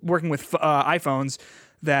working with iPhones,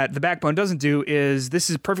 that the Backbone doesn't do is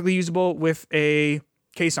this is perfectly usable with a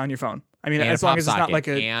case on your phone. I mean, and as long as it's not like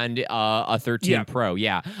a 13 Pro.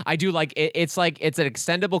 Yeah, I do like it. It's like it's an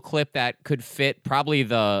extendable clip that could fit probably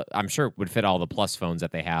I'm sure it would fit all the Plus phones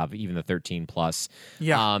that they have, even the 13 Plus.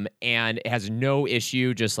 Yeah. And it has no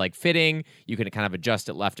issue just like fitting. You can kind of adjust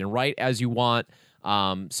it left and right as you want.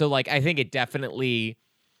 So like I think it definitely.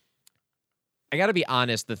 I got to be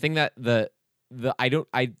honest. The thing that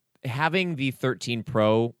having the 13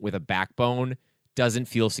 Pro with a Backbone doesn't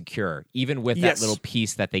feel secure, even with that little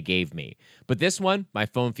piece that they gave me. But this one, my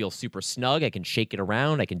phone feels super snug. I can shake it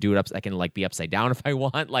around. I can do it up. I can like be upside down if I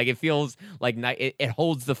want. Like it feels like it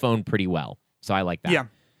holds the phone pretty well. So I like that. Yeah,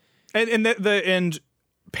 and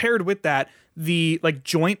paired with that, the like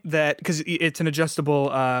joint that, because it's an adjustable.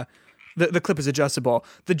 The clip is adjustable.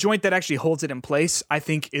 The joint that actually holds it in place, I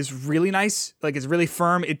think, is really nice. Like it's really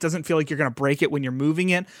firm. It doesn't feel like you're gonna break it when you're moving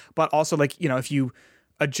it, but also like if you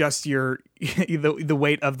adjust your the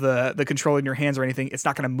weight of the controller in your hands or anything, it's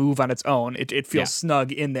not going to move on its own. It feels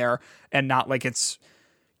snug in there and not like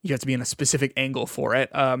you have to be in a specific angle for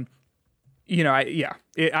it. I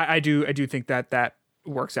do think that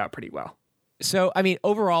works out pretty well. So I mean,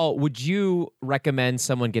 overall, would you recommend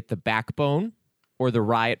someone get the Backbone or the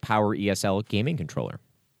Riot Power ESL gaming controller?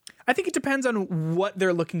 I think it depends on what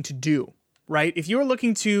they're looking to do, right? If you're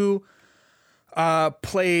looking to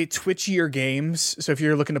play twitchier games. So if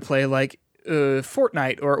you're looking to play like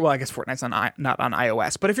Fortnite, or I guess Fortnite's not on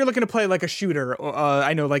iOS, but if you're looking to play like a shooter, or,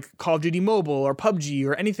 I know like Call of Duty Mobile or PUBG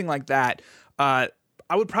or anything like that, I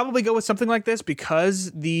would probably go with something like this because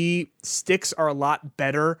the sticks are a lot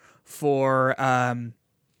better for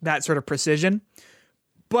that sort of precision.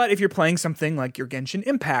 But if you're playing something like your Genshin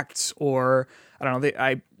Impacts, or I don't know,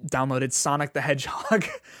 I downloaded Sonic the Hedgehog.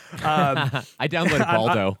 I downloaded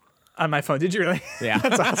Baldo. On my phone. Did you really? Yeah.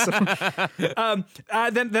 That's awesome.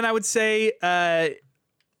 Then I would say, I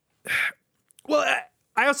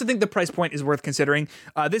also think the price point is worth considering.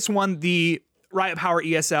 This one, the Riot Power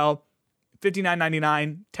ESL,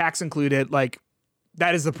 $59.99, tax included. Like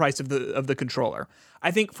that is the price of the controller. I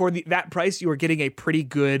think for that price, you are getting a pretty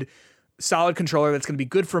good, solid controller that's going to be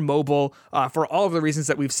good for mobile for all of the reasons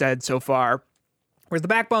that we've said so far. Whereas the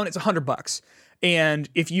Backbone, it's $100. And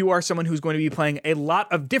if you are someone who's going to be playing a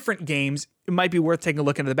lot of different games, it might be worth taking a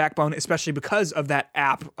look into the Backbone, especially because of that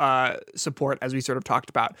app support, as we sort of talked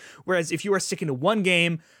about. Whereas if you are sticking to one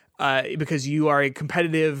game because you are a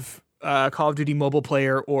competitive Call of Duty mobile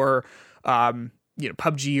player or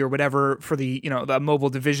PUBG or whatever for the the mobile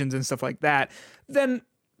divisions and stuff like that, then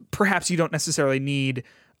perhaps you don't necessarily need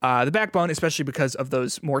the Backbone, especially because of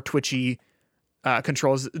those more twitchy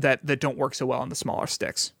controls that don't work so well on the smaller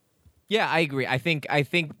sticks. Yeah, I agree. I think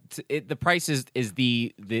the price is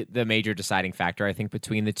the major deciding factor, I think,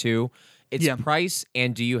 between the two. It's price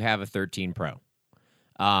and do you have a 13 Pro?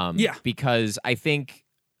 Because I think,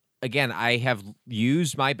 again, I have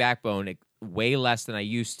used my Backbone way less than I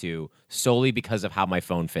used to solely because of how my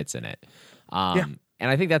phone fits in it. And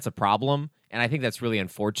I think that's a problem. And I think that's really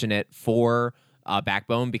unfortunate for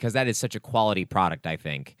Backbone because that is such a quality product, I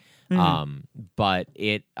think. But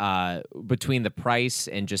it between the price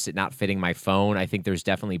and just it not fitting my phone, I think there's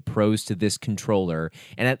definitely pros to this controller,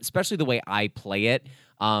 and especially the way I play it.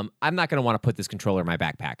 I'm not going to want to put this controller in my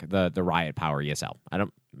backpack, the Riot Power ESL.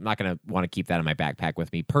 I'm not going to want to keep that in my backpack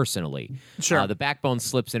with me personally. Sure. The Backbone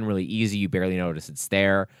slips in really easy. You barely notice it's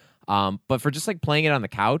there. But for just like playing it on the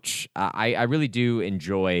couch, I really do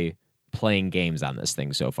enjoy playing games on this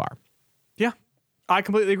thing so far. Yeah. I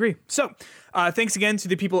completely agree. So, thanks again to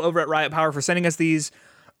the people over at Riot Power for sending us these.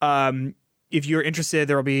 If you're interested,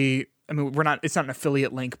 there will be. I mean, it's not an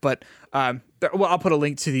affiliate link, but I'll put a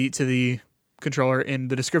link to the controller in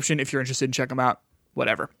the description if you're interested in check them out.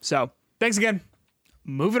 Whatever. So, thanks again.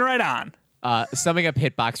 Moving right on. Summing up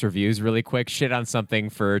Hitbox reviews really quick. Shit on something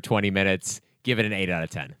for 20 minutes. Give it an 8 out of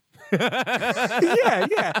 10. yeah.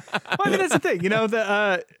 Well, I mean, that's the thing.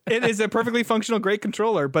 It is a perfectly functional, great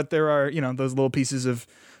controller, but there are, those little pieces of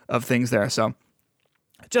things there. So,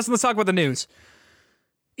 Justin, let's talk about the news.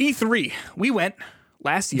 E3. We went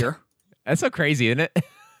last year. That's so crazy, isn't it?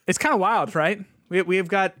 It's kind of wild, right? I've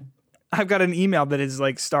got an email that is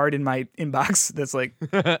like starred in my inbox that's like,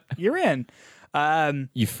 you're in.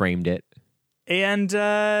 You framed it. And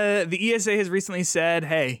the ESA has recently said,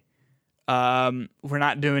 hey, we're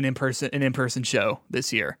not doing an in-person show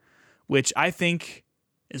this year, which I think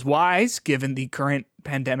is wise given the current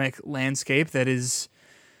pandemic landscape that is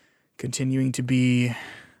continuing to be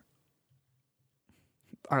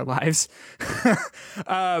our lives.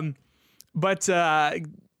 But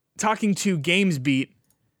talking to GamesBeat,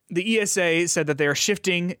 the ESA said that they are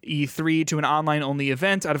shifting E3 to an online-only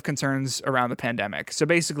event out of concerns around the pandemic. So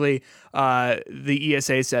basically, the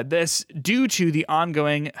ESA said this: due to the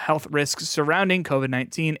ongoing health risks surrounding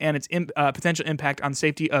COVID-19 and its potential impact on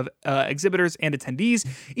safety of exhibitors and attendees,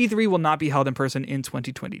 E3 will not be held in person in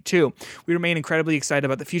 2022. We remain incredibly excited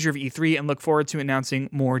about the future of E3 and look forward to announcing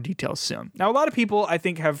more details soon. Now, a lot of people, I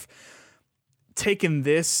think, have taken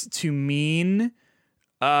this to mean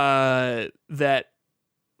that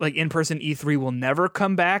like in-person E3 will never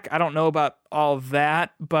come back. I don't know about all of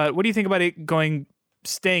that, but what do you think about it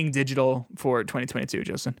staying digital for 2022,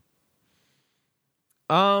 Justin?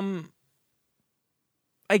 I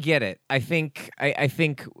get it. I think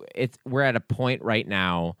we're at a point right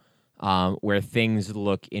now where things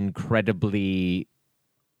look incredibly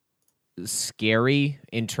scary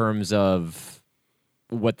in terms of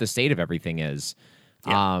what the state of everything is.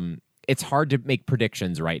 Yeah. It's hard to make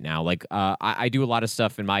predictions right now. Like I do a lot of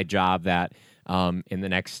stuff in my job that in the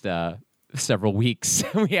next several weeks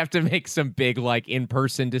we have to make some big like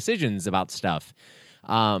in-person decisions about stuff.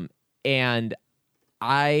 And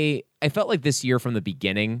I felt like this year from the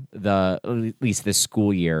beginning, at least this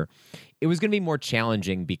school year, it was going to be more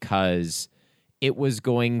challenging because it was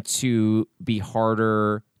going to be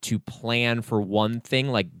harder to plan for one thing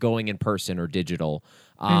like going in person or digital.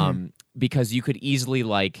 Because you could easily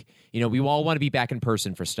we all want to be back in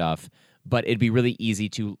person for stuff, but it'd be really easy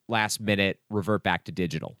to last minute revert back to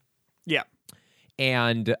digital. Yeah.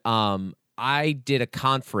 And I did a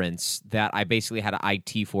conference that I basically had an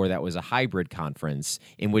IT for that was a hybrid conference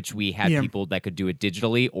in which we had people that could do it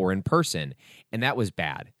digitally or in person. And that was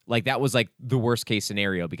bad. Like that was like the worst case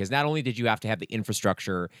scenario because not only did you have to have the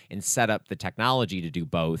infrastructure and set up the technology to do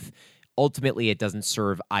both, ultimately it doesn't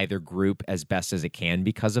serve either group as best as it can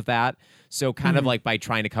because of that. So kind of like by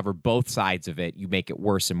trying to cover both sides of it, you make it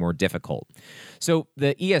worse and more difficult. So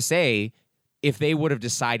the ESA, if they would have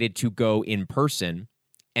decided to go in person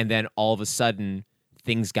and then all of a sudden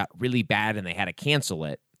things got really bad and they had to cancel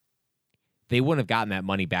it, they wouldn't have gotten that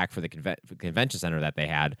money back for the convention center that they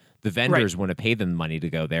had. The vendors wouldn't have paid them money to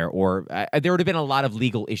go there, or there would have been a lot of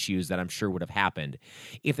legal issues that I'm sure would have happened.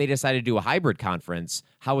 If they decided to do a hybrid conference,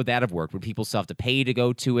 how would that have worked? Would people still have to pay to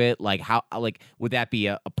go to it? Like would that be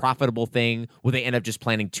a profitable thing? Would they end up just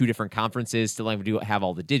planning two different conferences to have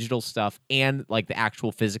all the digital stuff and like the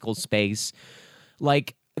actual physical space?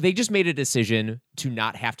 Like they just made a decision to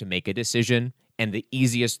not have to make a decision, and the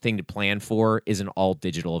easiest thing to plan for is an all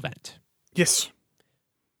digital event. Yes.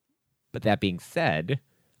 But that being said,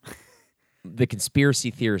 the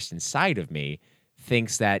conspiracy theorist inside of me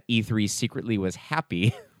thinks that E3 secretly was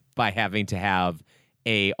happy by having to have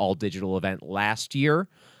a all digital event last year,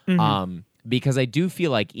 because I do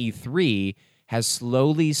feel like E3 has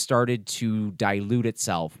slowly started to dilute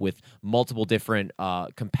itself with multiple different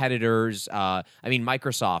competitors. I mean,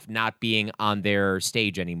 Microsoft not being on their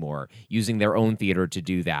stage anymore, using their own theater to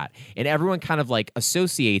do that. And everyone kind of like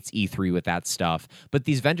associates E3 with that stuff. But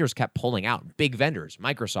these vendors kept pulling out. Big vendors,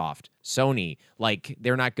 Microsoft, Sony, like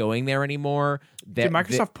they're not going there anymore. Did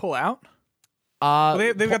Microsoft pull out?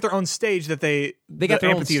 They've got their own stage that they got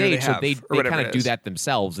their own stage, so they kind of do that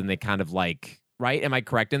themselves, and they kind of like. Right? Am I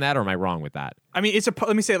correct in that, or am I wrong with that? I mean,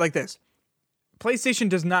 let me say it like this: PlayStation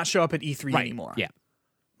does not show up at E3 anymore. Yeah,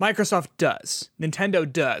 Microsoft does.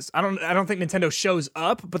 Nintendo does. I don't think Nintendo shows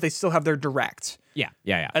up, but they still have their Direct. Yeah.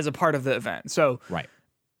 As a part of the event. So right.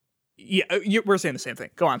 Yeah, we're saying the same thing.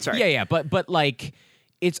 Go on. Sorry. Yeah. But like,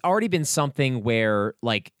 it's already been something where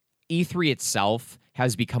like E3 itself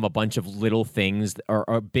has become a bunch of little things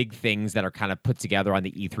or big things that are kind of put together on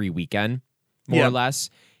the E3 weekend, more or less,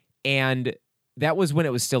 and. That was when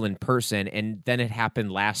it was still in person, and then it happened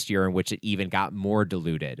last year in which it even got more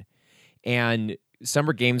diluted. And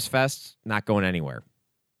Summer Games Fest, not going anywhere.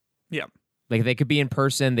 Yeah. Like, they could be in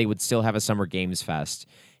person, they would still have a Summer Games Fest.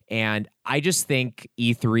 And I just think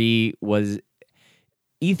E3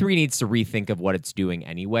 needs to rethink of what it's doing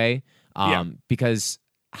anyway. Because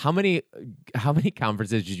how many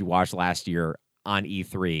conferences did you watch last year on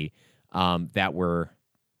E3 that were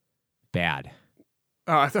bad?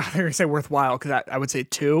 Oh, I thought you were going to say worthwhile, because I would say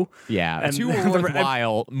 2. Yeah, and 2 were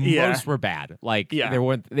worthwhile. Most were bad. Like,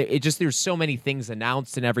 there's so many things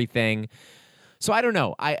announced and everything. So I don't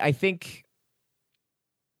know. I think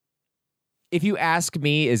if you ask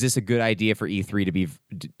me, is this a good idea for E3 to be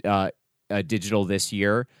digital this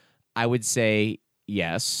year? I would say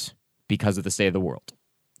yes, because of the state of the world.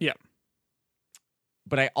 Yeah.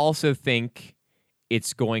 But I also think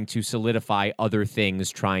it's going to solidify other things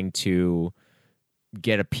trying to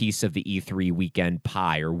get a piece of the E3 weekend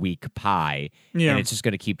pie or week pie. Yeah. And it's just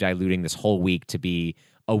going to keep diluting this whole week to be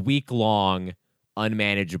a week-long,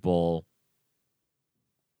 unmanageable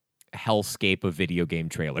hellscape of video game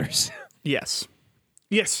trailers. Yes,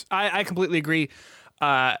 I completely agree.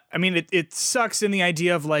 I mean, it sucks in the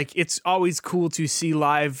idea of, like, it's always cool to see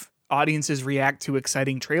live audiences react to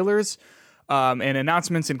exciting trailers and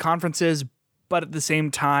announcements and conferences, but at the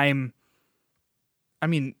same time, I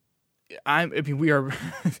mean, we are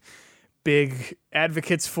big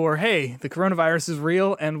advocates for, hey, the coronavirus is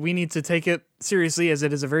real and we need to take it seriously, as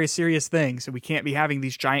it is a very serious thing. So we can't be having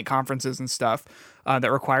these giant conferences and stuff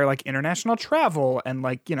that require like international travel and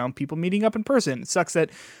like, people meeting up in person. It sucks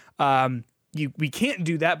that we can't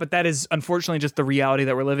do that, but that is unfortunately just the reality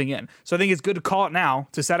that we're living in. So I think it's good to call it now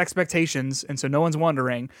to set expectations, and so no one's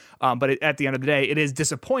wondering. But at the end of the day, it is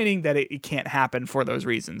disappointing that it can't happen for those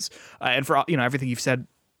reasons, and for everything you've said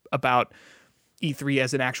about E3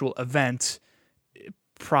 as an actual event. It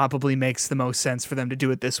probably makes the most sense for them to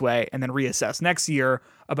do it this way, and then reassess next year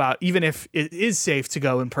about, even if it is safe to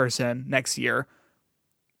go in person next year,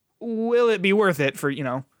 will it be worth it for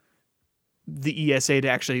the ESA to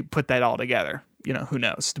actually put that all together? Who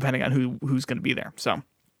knows, depending on who's going to be there. So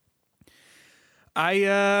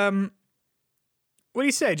what do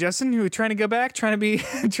you say, Justin? You trying to go back, trying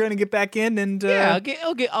to get back in, and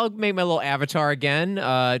I'll make my little avatar again.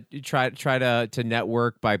 Try to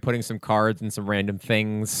network by putting some cards and some random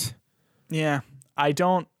things. Yeah,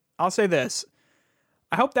 I'll say this.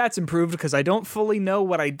 I hope that's improved, because I don't fully know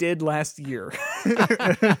what I did last year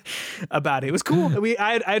about it. It was cool.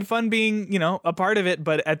 I had fun being, a part of it,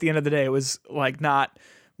 but at the end of the day, it was like not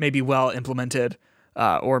maybe well implemented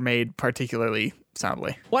or made particularly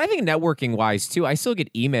soundly. Well, I think networking wise too, I still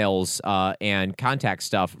get emails and contact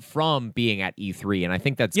stuff from being at E3, and I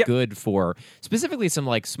think that's good for specifically some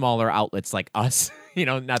like smaller outlets like us.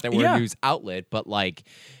 Not that we're a news outlet, but like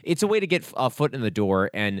it's a way to get a foot in the door.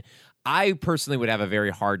 And I personally would have a very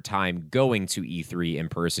hard time going to E3 in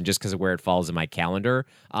person just because of where it falls in my calendar.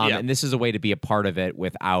 And this is a way to be a part of it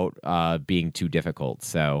without being too difficult.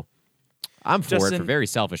 So I'm for it for very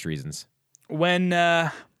selfish reasons. When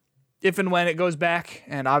if and when it goes back,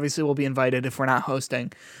 and obviously we'll be invited if we're not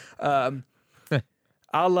hosting, I'll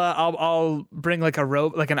bring like a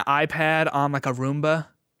rope, like an iPad on like a Roomba,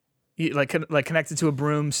 like connected to a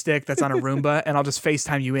broomstick that's on a Roomba, and I'll just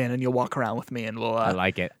FaceTime you in, and you'll walk around with me, and we'll. I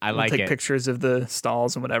like it. We'll take pictures of the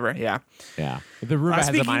stalls and whatever. Yeah. Yeah. If the Roomba has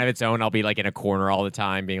a mind of its own, I'll be like in a corner all the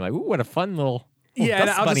time, being like, "Ooh, what a fun little Yeah, and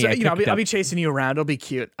that's I'll funny, just I I'll picked be up. chasing you around. It'll be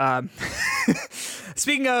cute.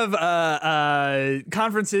 Speaking of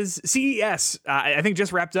conferences, CES I think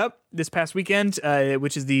just wrapped up this past weekend,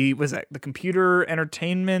 which is the Computer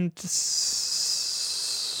Entertainment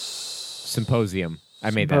Symposium.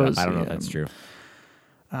 I made that up. I don't know if that's true.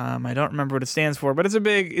 I don't remember what it stands for, but it's a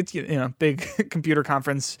big big computer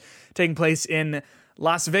conference taking place in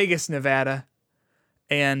Las Vegas, Nevada.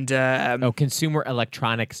 And Consumer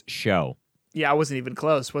Electronics Show. yeah, I wasn't even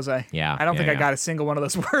close, was I? Yeah, I don't think I yeah. got a single one of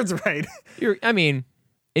those words right.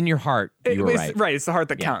 In your heart, you were right. Right, it's the heart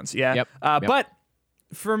that counts. Yeah. Yep. But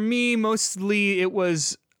for me, mostly it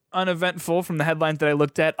was uneventful from the headlines that I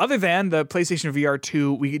looked at. Other than the PlayStation VR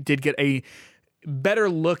 2, we did get a better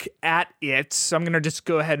look at it. So I'm going to just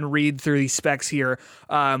go ahead and read through these specs here.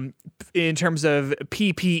 In terms of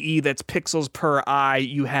PPE, that's pixels per eye,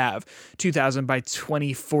 you have 2000 by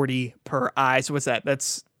 2040 per eye. So what's that?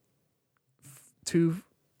 That's two.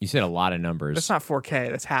 You said a lot of numbers. That's not 4K.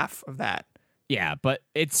 That's half of that. Yeah, but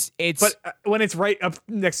it's. But when it's right up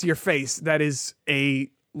next to your face, that is a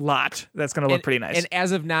lot. That's going to look pretty nice. And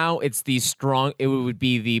as of now, it's the strong. It would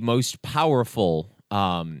be the most powerful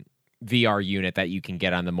VR unit that you can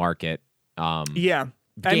get on the market. Yeah,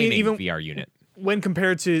 Gaming even VR unit. when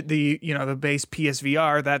compared to the the base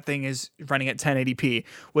PSVR, that thing is running at 1080p,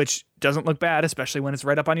 which doesn't look bad, especially when it's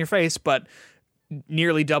right up on your face. But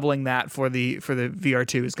nearly doubling that for the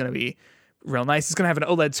VR2 is going to be real nice. It's going to have an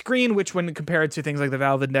OLED screen, which when compared to things like the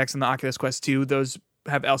Valve Index and the Oculus Quest 2, those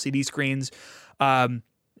have LCD screens.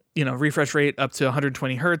 Refresh rate up to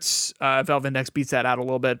 120 hertz. Valve Index beats that out a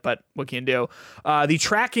little bit, but what can you do? The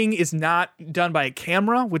tracking is not done by a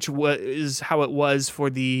camera, which is how it was for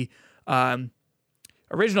the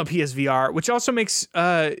original PSVR, which also makes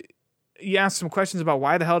you ask some questions about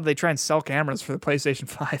why the hell did they try and sell cameras for the PlayStation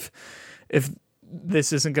 5 if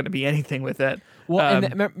this isn't going to be anything with it. Well,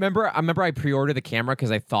 and remember I pre-ordered the camera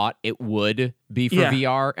because I thought it would be for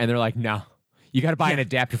VR, and they're like, no, you got to buy an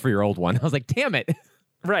adapter for your old one. I was like, damn it.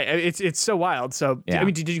 Right, it's so wild. So, Yeah. I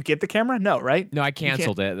mean, did you get the camera? No, right? No, I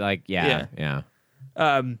canceled it. Like, yeah.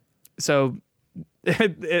 So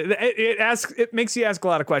it makes you ask a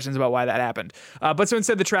lot of questions about why that happened. But so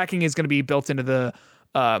instead, the tracking is going to be built into the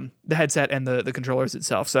headset and the controllers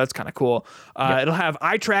itself. So that's kind of cool. It'll have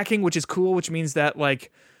eye tracking, which is cool, which means that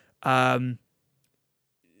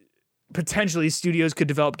potentially studios could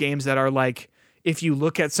develop games that are like, if you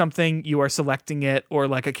look at something, you are selecting it, or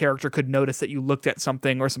like a character could notice that you looked at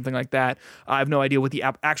something or something like that. I have no idea what the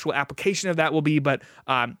actual application of that will be, but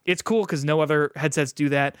it's cool because no other headsets do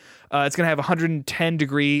that. It's going to have a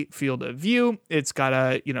 110-degree field of view. It's got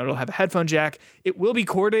it'll have a headphone jack. It will be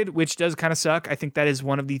corded, which does kind of suck. I think that is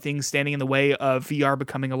one of the things standing in the way of VR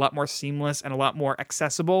becoming a lot more seamless and a lot more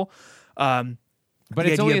accessible. But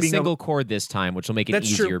The it's idea only of a being single cord this time, which will make it That's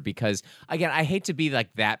easier true. because, again, I hate to be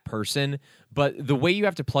like that person, but the way you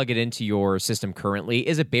have to plug it into your system currently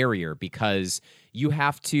is a barrier because you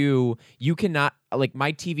cannot, like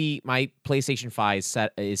my PlayStation 5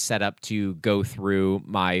 is set up to go through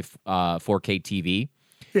my 4K TV.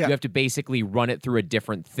 Yeah. You have to basically run it through a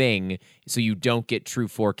different thing so you don't get true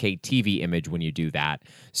 4K TV image when you do that.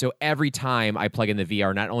 So every time I plug in the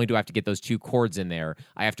VR, not only do I have to get those two cords in there,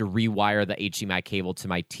 I have to rewire the HDMI cable to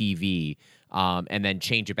my TV and then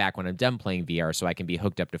change it back when I'm done playing VR so I can be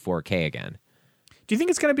hooked up to 4K again. Do you think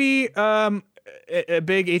it's going to be a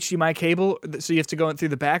big HDMI cable, so you have to go in through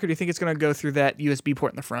the back, or do you think it's going to go through that USB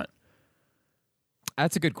port in the front?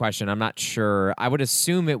 That's a good question. I'm not sure. I would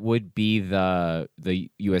assume it would be the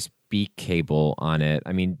USB cable on it.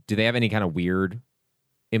 I mean, do they have any kind of weird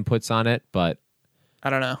inputs on it? But I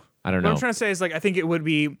don't know. I don't What know. I'm trying to say is, like, I think it would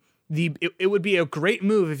be it would be a great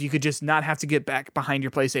move if you could just not have to get back behind your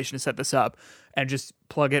PlayStation to set this up and just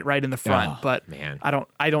plug it right in the front. Oh, but man.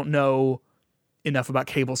 I don't know enough about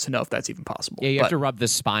cables to know if that's even possible. Yeah, you But- have to rub the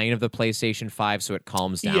spine of the PlayStation 5 so it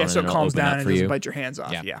calms down. Yeah, so and it it'll calms open down up and for doesn't you. bite your hands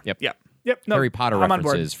off. Yeah. Yep. No, Harry Potter I'm on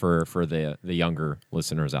board. references for the younger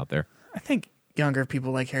listeners out there. I think younger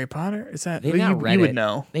people like Harry Potter. Is that They've you, not read you it. would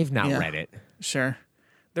know? They've not Yeah. read it. Sure.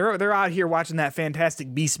 They're out here watching that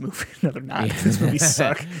Fantastic Beast movie. No, they're not. These movies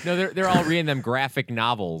suck. No, they're all reading them graphic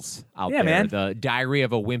novels out Yeah, there. man. The Diary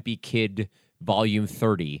of a Wimpy Kid, Volume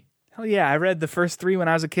 30. Hell yeah, I read the first 3 when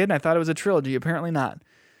I was a kid, and I thought it was a trilogy. Apparently not.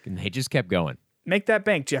 And they just kept going. Make that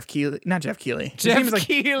bank, Jeff Keighley. Not Jeff Keighley. His Jeff name is like,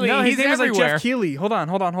 Keighley, No, his he's name is like everywhere. Jeff Keighley. Hold on.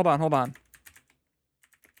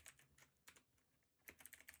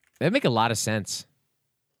 That make a lot of sense.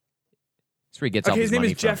 That's where he gets all Okay, his his name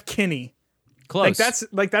money is Jeff Kinney. Close.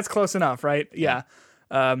 That's close enough, right? Yeah.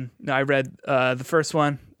 No, I read the first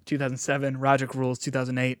one, 2007. Roger Rules,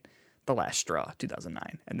 2008. the last straw,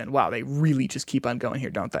 2009. And then, wow, they really just keep on going here,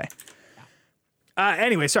 don't they?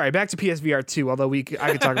 Anyway, sorry, back to PSVR 2, although I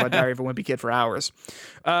could talk about Diary of a Wimpy Kid for hours.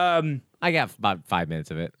 I got about 5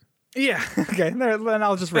 minutes of it. Yeah, okay, then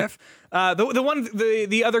I'll just riff.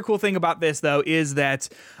 The other cool thing about this, though, is that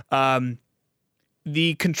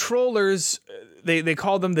the controllers, they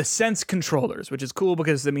call them the Sense controllers, which is cool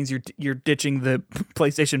because that means you're ditching the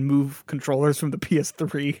PlayStation Move controllers from the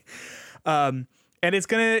PS3. And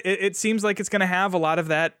it seems like it's gonna have a lot of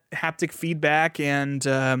that haptic feedback. And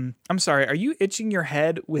I'm sorry, are you itching your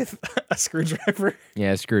head with a screwdriver?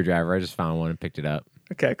 Yeah, a screwdriver. I just found one and picked it up.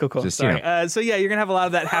 Okay, cool. Just, Sorry. So yeah, you're gonna have a lot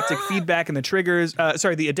of that haptic feedback and the triggers.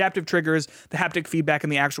 The adaptive triggers, the haptic feedback,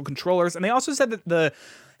 and the actual controllers. And they also said that the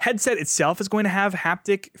headset itself is going to have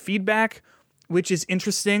haptic feedback, which is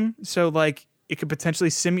interesting. So like, it could potentially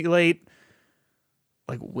simulate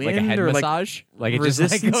like wind, like a head or massage, like it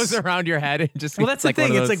resistance. just like goes around your head and just. Well, that's the like thing.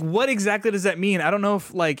 one of It's those- like, what exactly does that mean? I don't know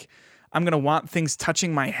if like I'm gonna want things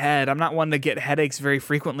touching my head. I'm not one to get headaches very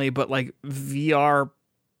frequently, but like VR,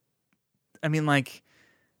 I mean, like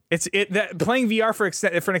that playing VR for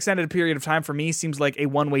an extended period of time for me seems like a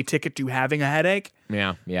one-way ticket to having a headache.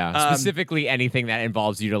 Yeah. Specifically, anything that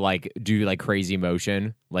involves you to like do like crazy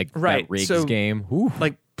motion, like Right, that Riggs so, game. Ooh.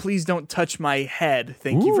 Like, please don't touch my head.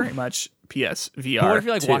 Thank you very much, PSVR. But what if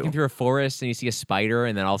you're like 2. walking through a forest and you see a spider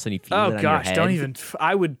and then all of a sudden you feel it Oh on gosh, your head? don't even.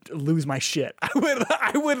 I would lose my shit. I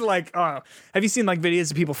would like. Oh, have you seen like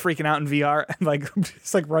videos of people freaking out in VR and like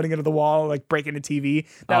just like running into the wall, like breaking a TV?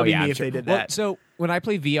 That would be me if they did Well, that. so when I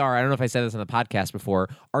play VR, I don't know if I said this on the podcast before,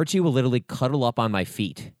 Archie will literally cuddle up on my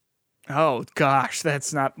feet, Oh gosh,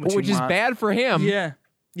 that's not what which you is want. bad for him.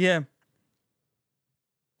 Yeah.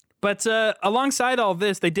 But alongside all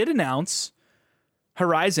this, they did announce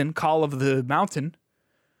Horizon: Call of the Mountain,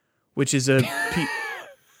 which is a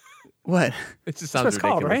what? It just That's what sounds it's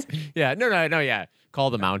called, ridiculous. Yeah, no, yeah. Call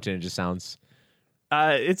the mountain. It just sounds.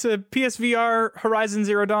 It's a PSVR Horizon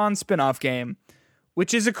Zero Dawn spin-off game,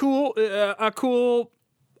 which is a cool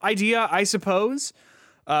idea, I suppose.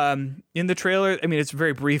 In the trailer, I mean, it's a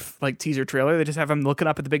very brief like teaser trailer. They just have him looking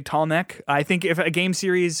up at the big tall neck. I think if a game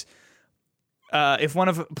series, if one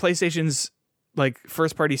of PlayStation's like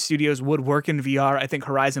first-party studios would work in VR, I think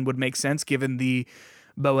Horizon would make sense given the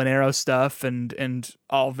bow and arrow stuff and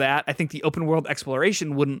all that. I think the open world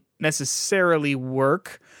exploration wouldn't necessarily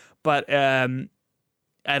work, but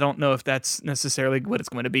I don't know if that's necessarily what it's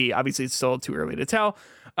going to be. Obviously, it's still too early to tell.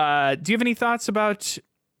 Do you have any thoughts about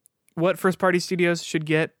what first-party studios should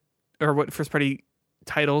get, or what first-party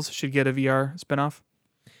titles should get a VR spinoff?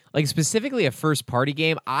 Like specifically a first party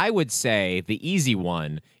game, I would say the easy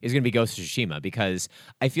one is going to be Ghost of Tsushima because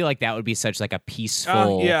I feel like that would be such like a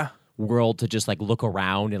peaceful world to just like look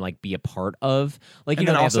around and like be a part of. Like, And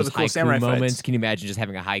you know, then they have also those the cool haiku samurai moments. fights. Can you imagine just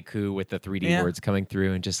having a haiku with the 3D Yeah. words coming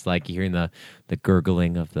through and just like hearing the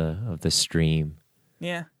gurgling of the stream?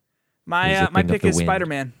 Yeah. Music My of pick the is wind.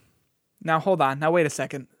 Spider-Man. Now, hold on. Now, wait a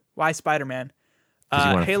second. Why Spider-Man? 'Cause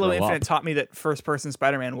you wanna Halo throw Infinite up. taught me that first-person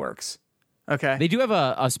Spider-Man works. Okay. They do have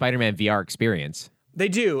a Spider-Man VR experience. They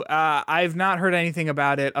do. I've not heard anything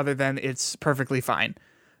about it other than it's perfectly fine.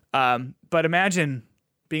 But imagine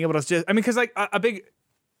being able to just, I mean, because like a big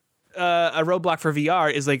a roadblock for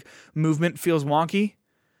VR is like movement feels wonky.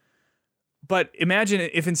 But imagine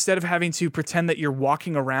if instead of having to pretend that you're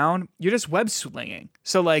walking around, you're just web swinging.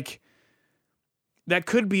 So like that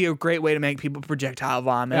could be a great way to make people projectile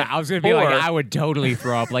vomit. Yeah, I was gonna be like, Or- I would totally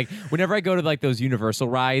throw up. Like whenever I go to like those Universal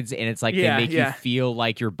rides, and it's like Yeah, they make yeah. you feel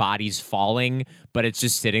like your body's falling, but it's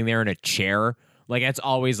just sitting there in a chair. Like that's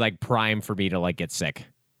always like prime for me to like get sick.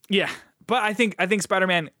 Yeah, but I think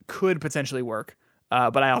Spider-Man could potentially work.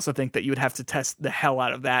 But I also think that you would have to test the hell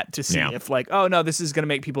out of that to see Yeah. if like, oh no, this is going to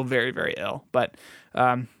make people very, very ill. But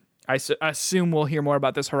I assume we'll hear more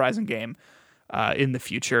about this Horizon game in the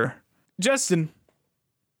future. Justin,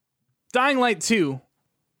 Dying Light 2,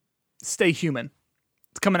 Stay Human.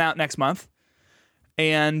 It's coming out next month.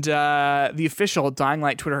 And the official Dying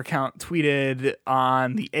Light Twitter account tweeted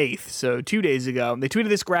on the 8th, so 2 days ago. They tweeted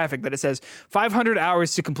this graphic that it says 500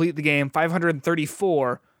 hours to complete the game,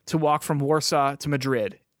 534 to walk from Warsaw to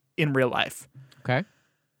Madrid in real life. Okay.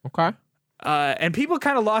 And people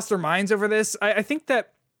kind of lost their minds over this. I think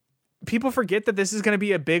that people forget that this is going to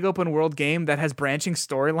be a big open world game that has branching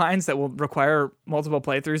storylines that will require multiple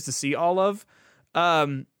playthroughs to see all of.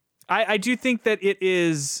 I do think that it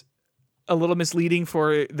is a little misleading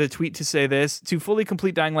for the tweet to say this. To fully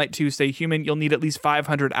complete Dying Light 2 Stay Human, you'll need at least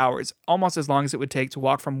 500 hours, almost as long as it would take to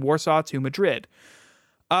walk from Warsaw to Madrid.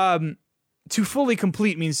 to fully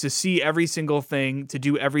complete means to see every single thing, to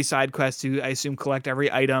do every side quest, to, I assume, collect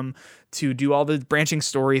every item, to do all the branching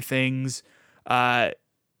story things, fight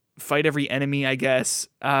every enemy, I guess.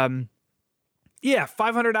 500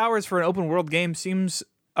 hours for an open world game seems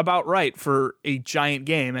about right for a giant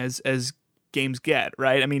game as games get,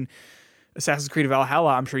 right? I mean, Assassin's Creed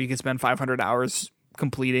Valhalla, I'm sure you could spend 500 hours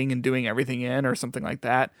completing and doing everything in or something like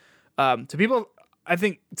that. To people, I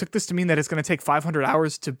think, took this to mean that it's going to take 500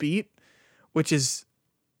 hours to beat, which is,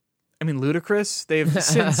 I mean, ludicrous. They've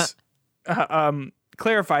since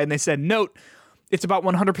clarified, and they said, note, it's about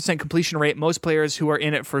 100% completion rate. Most players who are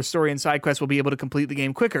in it for story and side quests will be able to complete the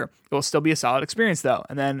game quicker. It will still be a solid experience, though.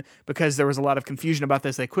 And then, because there was a lot of confusion about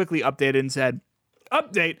this, they quickly updated and said,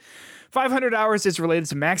 update, 500 hours is related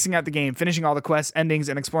to maxing out the game, finishing all the quests, endings,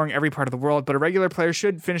 and exploring every part of the world, but a regular player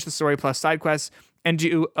should finish the story plus side quests and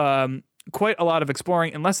do quite a lot of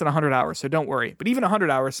exploring in less than 100 hours, so don't worry. But even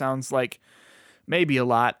 100 hours sounds like maybe a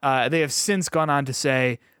lot. They have since gone on to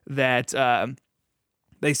say that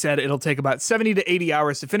they said it'll take about 70 to 80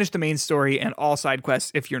 hours to finish the main story and all side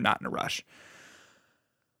quests if you're not in a rush.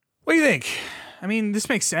 What do you think? I mean, this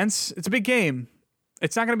makes sense. It's a big game.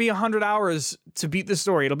 It's not going to be 100 hours to beat the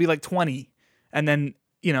story. It'll be like 20. And then,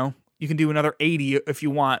 you know, you can do another 80 if you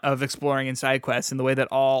want of exploring and side quests in the way that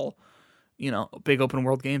all, you know, big open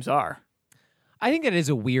world games are. I think it is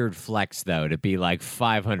a weird flex, though, to be like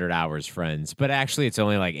 500 hours, friends. But actually, it's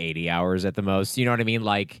only like 80 hours at the most. You know what I mean?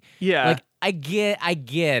 Like, yeah. Like, I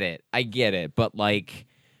get it. But like,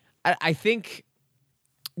 I think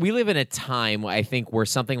we live in a time, I think, where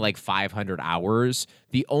something like 500 hours,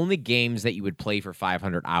 the only games that you would play for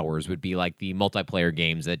 500 hours would be like the multiplayer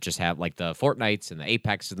games that just have like the Fortnites and the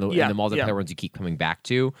Apex and the multiplayer ones you keep coming back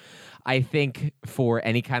to. I think for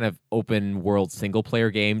any kind of open world single player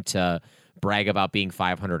game to brag about being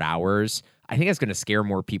 500 hours, I think that's going to scare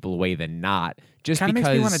more people away than not. Just kinda because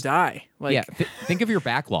makes me want to die. Like, yeah, think of your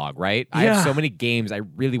backlog, right? I have so many games I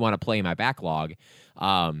really want to play in my backlog,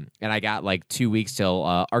 and I got like 2 weeks till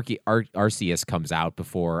Arceus comes out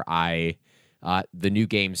before the new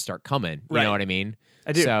games start coming. You know what I mean?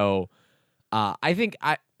 I do. So I think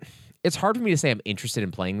it's hard for me to say I'm interested in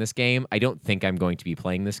playing this game. I don't think I'm going to be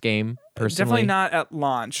playing this game personally. Definitely not at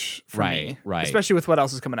launch for me. Right. Especially with what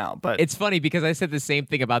else is coming out. But it's funny because I said the same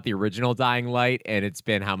thing about the original Dying Light, and it's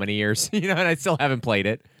been how many years? You know, and I still haven't played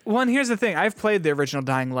it. Well, and here's the thing. I've played the original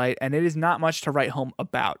Dying Light, and it is not much to write home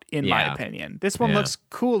about, in my opinion. This one looks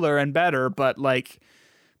cooler and better, but like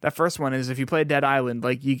that first one is, if you play Dead Island,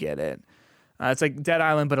 like you get it. It's like Dead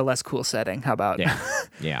Island, but a less cool setting. How about?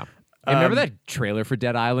 Yeah. And remember that trailer for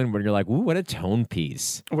Dead Island where you're like, ooh, what a tone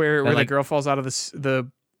piece. Where like, the girl falls out of the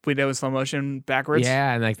window in slow motion backwards?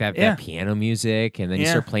 Yeah, and like that piano music, and then you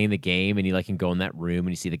start playing the game, and you like can go in that room, and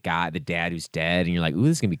you see the dad who's dead, and you're like, ooh,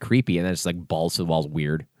 this is going to be creepy, and then it's like balls to the walls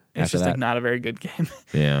weird. It's just like not a very good game.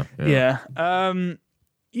 Yeah.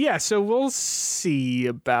 So we'll see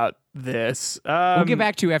about this. We'll get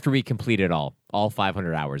back to after we complete it all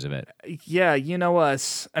 500 hours of it. Yeah, you know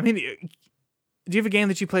us. I mean, do you have a game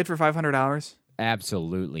that you played for 500 hours?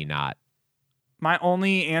 Absolutely not. My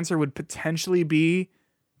only answer would potentially be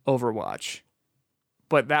Overwatch.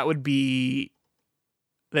 But that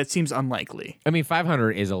seems unlikely. I mean,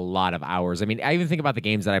 500 is a lot of hours. I mean, I even think about the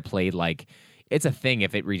games that I played, like, it's a thing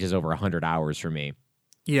if it reaches over 100 hours for me.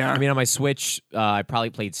 Yeah. I mean, on my Switch, I probably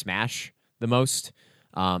played Smash the most.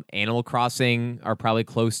 Animal Crossing are probably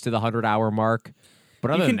close to the 100-hour mark. But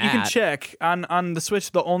other than that, you can check on the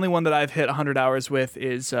Switch. The only one that I've hit 100 hours with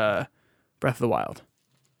is Breath of the Wild.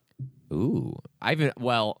 Ooh,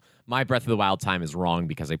 my Breath of the Wild time is wrong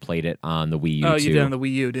because I played it on the Wii U. Oh, too. you did on the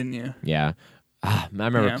Wii U, didn't you? Yeah, I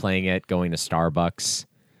remember playing it, going to Starbucks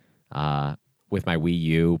with my Wii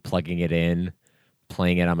U, plugging it in,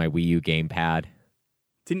 playing it on my Wii U gamepad.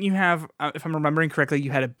 Didn't you have, if I'm remembering correctly, you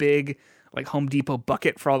had a big like Home Depot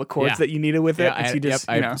bucket for all the cords that you needed with it?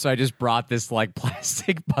 So I just brought this like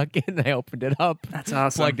plastic bucket and I opened it up. That's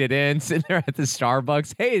awesome. Plugged it in, sitting there at the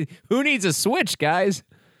Starbucks. Hey, who needs a Switch, guys?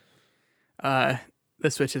 The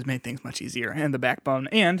Switch has made things much easier, and the backbone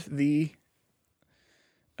and the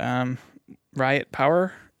Riot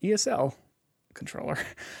Power ESL controller.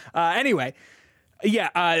 Anyway. Yeah,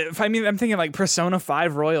 I'm thinking like Persona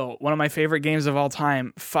 5 Royal, one of my favorite games of all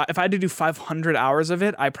time. If I had to do 500 hours of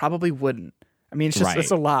it, I probably wouldn't. I mean,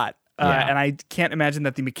 it's a lot. And I can't imagine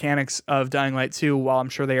that the mechanics of Dying Light 2, while I'm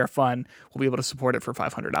sure they are fun, will be able to support it for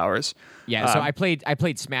 500 hours. Yeah, so I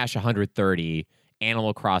played Smash 130,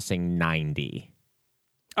 Animal Crossing 90.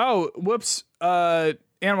 Oh, whoops.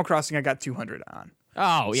 Animal Crossing I got 200 on.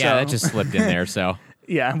 Oh, yeah, that just slipped in there, so...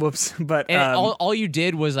 Yeah, whoops. But And all you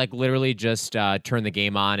did was like literally just turn the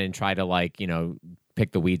game on and try to like,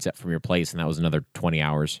 pick the weeds up from your place, and that was another 20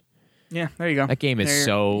 hours. yeah, there you go. That game is There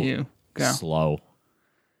so you go. slow.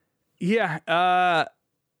 Yeah.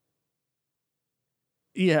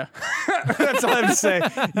 Yeah. That's all I have to say.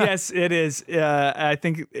 Yes, it is. I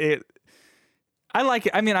think it. I like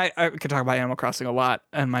it. I mean, I could talk about Animal Crossing a lot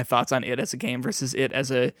and my thoughts on it as a game versus it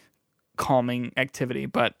as a calming activity,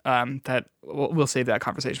 but that we'll save that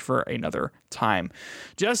conversation for another time.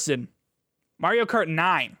 Justin, Mario Kart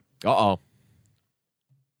 9. Uh-oh.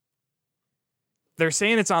 They're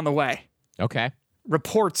saying it's on the way. Okay.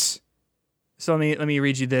 Reports. So let me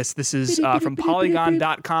read you this. This is from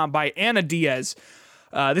Polygon.com by Anna Diaz.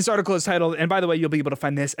 This article is titled, and by the way, you'll be able to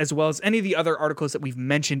find this as well as any of the other articles that we've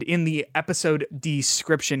mentioned in the episode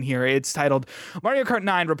description here. It's titled, Mario Kart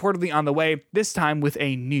 9 reportedly on the way, this time with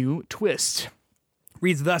a new twist.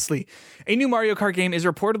 Reads thusly, a new Mario Kart game is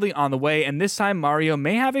reportedly on the way, and this time Mario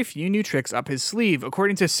may have a few new tricks up his sleeve.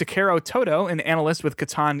 According to Sakero Toto, an analyst with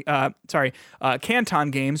Canton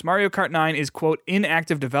Games, Mario Kart 9 is, quote, in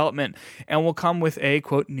active development and will come with a,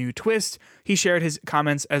 quote, new twist. He shared his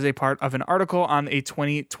comments as a part of an article on a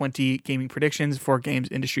 2020 gaming predictions for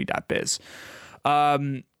gamesindustry.biz.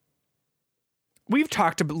 We've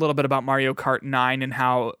talked a little bit about Mario Kart 9 and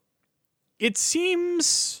how it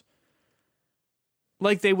seems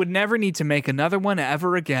like they would never need to make another one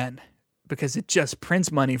ever again because it just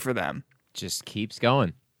prints money for them. Just keeps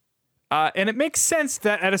going. And it makes sense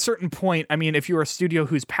that at a certain point, I mean, if you're a studio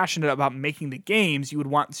who's passionate about making the games, you would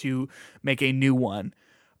want to make a new one.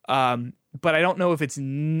 But I don't know if it's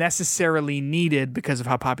necessarily needed because of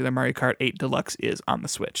how popular Mario Kart 8 Deluxe is on the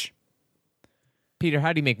Switch. Peter,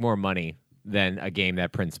 how do you make more money than a game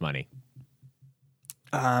that prints money?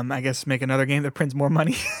 I guess make another game that prints more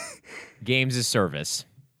money. Games as service.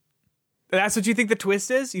 That's what you think the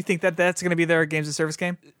twist is? You think that that's going to be their games as service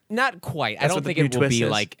game? Not quite. I That's don't what the think new it will twist be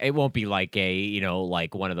is. like, it won't be like a,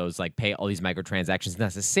 like one of those like pay all these microtransactions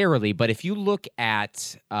necessarily. But if you look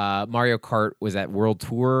at Mario Kart, was that World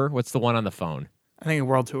Tour? What's the one on the phone? I think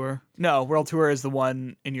World Tour. No, World Tour is the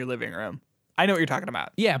one in your living room. I know what you're talking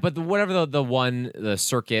about. Yeah, but whatever the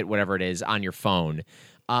circuit, whatever it is on your phone,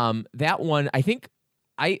 that one, I think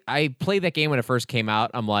I played that game when it first came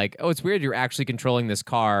out. I'm like, oh, it's weird. You're actually controlling this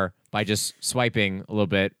car by just swiping a little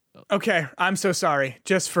bit. Okay, I'm so sorry.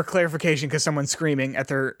 Just for clarification, because someone's screaming at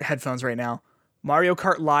their headphones right now. Mario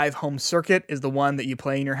Kart Live Home Circuit is the one that you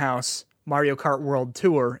play in your house. Mario Kart World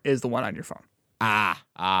Tour is the one on your phone.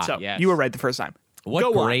 So yes. you were right the first time. What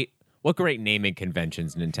Go great naming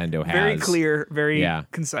conventions Nintendo has. Very clear, very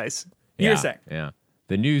concise. You were saying. Yeah.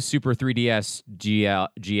 The new Super 3DS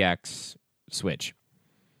GX Switch.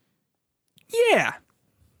 Yeah.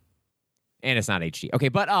 And it's not HD. Okay,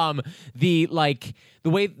 but the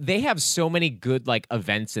way they have so many good like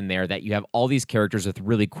events in there that you have all these characters with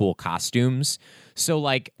really cool costumes. So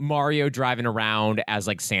like Mario driving around as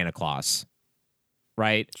like Santa Claus.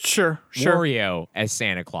 Right? Sure. Wario as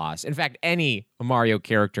Santa Claus. In fact, any Mario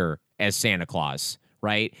character as Santa Claus,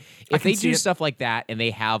 right? If they do stuff like that and they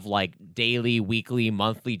have like daily, weekly,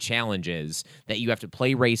 monthly challenges that you have to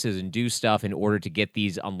play races and do stuff in order to get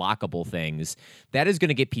these unlockable things, that is going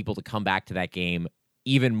to get people to come back to that game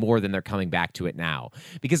even more than they're coming back to it now.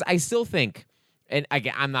 Because I still think, and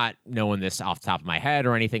again, I'm not knowing this off the top of my head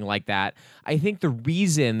or anything like that, I think the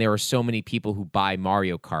reason there are so many people who buy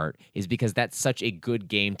Mario Kart is because that's such a good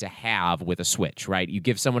game to have with a Switch, right? You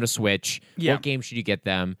give someone a Switch, what game should you get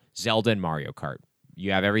them? Zelda and Mario Kart.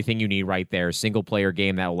 You have everything you need right there. Single-player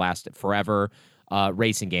game that will last forever,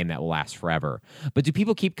 racing game that will last forever. But do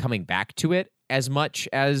people keep coming back to it as much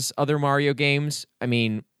as other Mario games? I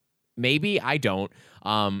mean, maybe. I don't.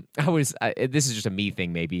 This is just a me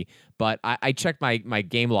thing, maybe. But I checked my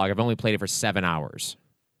game log. I've only played it for 7 hours.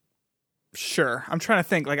 Sure. I'm trying to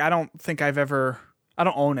think. Like, I don't think I don't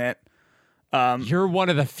own it. You're one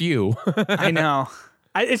of the few. I know.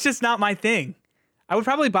 It's just not my thing. I would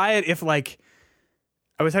probably buy it if, like,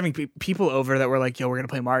 I was having people over that were like, yo, we're going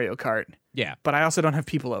to play Mario Kart. Yeah. But I also don't have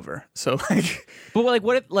people over. So, like... But, like,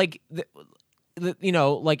 what if, like...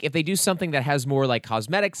 like if they do something that has more like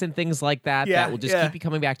cosmetics and things like that, that will just keep you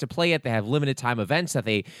coming back to play it. They have limited time events that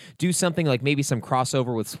they do something like maybe some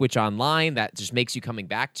crossover with Switch Online that just makes you coming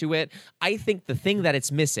back to it. I think the thing that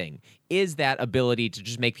it's missing is that ability to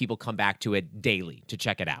just make people come back to it daily to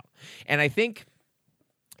check it out. And I think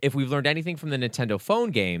if we've learned anything from the Nintendo phone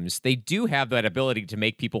games, they do have that ability to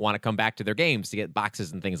make people want to come back to their games to get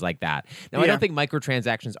boxes and things like that. Now, I don't think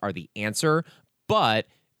microtransactions are the answer, but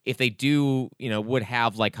if they do, would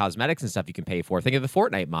have like cosmetics and stuff you can pay for. Think of the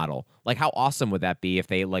Fortnite model. Like, how awesome would that be if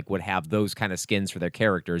they like would have those kind of skins for their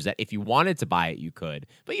characters that if you wanted to buy it, you could,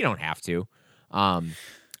 but you don't have to.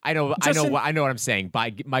 I know what I'm saying.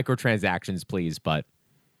 Buy microtransactions, please. But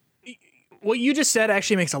what you just said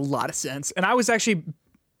actually makes a lot of sense. And I was actually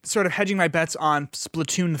sort of hedging my bets on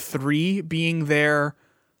Splatoon 3 being their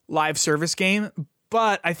live service game.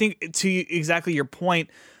 But I think to exactly your point,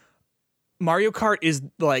 Mario Kart is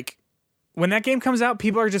like, when that game comes out,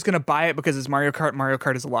 people are just going to buy it because it's Mario Kart. Mario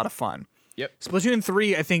Kart is a lot of fun. Yep. Splatoon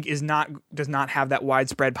 3, I think, does not have that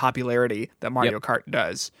widespread popularity that Mario Kart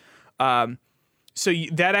does. So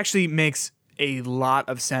that actually makes a lot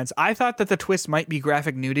of sense. I thought that the twist might be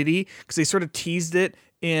graphic nudity because they sort of teased it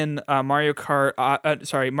in Mario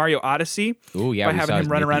Odyssey. Ooh, yeah, by having him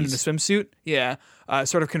run around in a swimsuit. Yeah,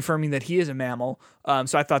 sort of confirming that he is a mammal.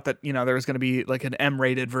 So I thought that there was going to be like an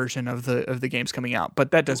M-rated version of the games coming out,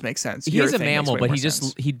 but that does make sense. He is a mammal, but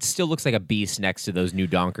he still looks like a beast next to those new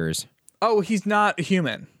donkers. Oh, he's not a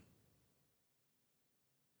human.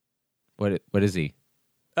 What is he?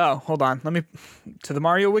 Oh, hold on. Let me to the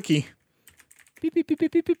Mario Wiki. Beep, beep, beep,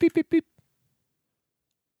 beep, beep, beep, beep, beep.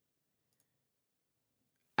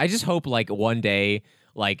 I just hope like one day,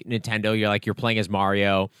 like Nintendo, you're playing as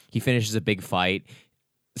Mario. He finishes a big fight,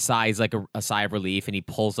 sighs like a sigh of relief, and he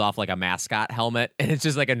pulls off like a mascot helmet, and it's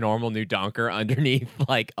just like a normal new donker underneath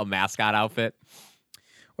like a mascot outfit.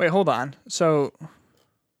 Wait, hold on. So,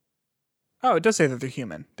 it does say that they're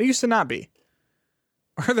human. They used to not be.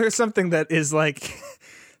 Or there's something that is like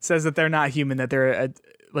says that they're not human, that they're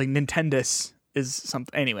like Nintendus is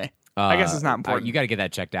something. Anyway, I guess it's not important. You got to get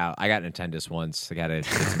that checked out. I got Nintendus once. I got to get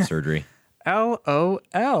some surgery. LOL.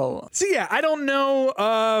 So yeah, I don't know.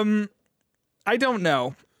 I don't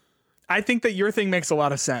know. I think that your thing makes a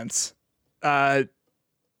lot of sense.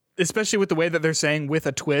 Especially with the way that they're saying with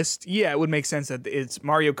a twist. Yeah, it would make sense that it's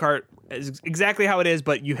Mario Kart is exactly how it is,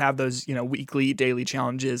 but you have those, weekly, daily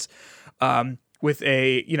challenges. With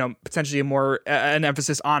a, potentially a more an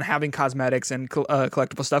emphasis on having cosmetics and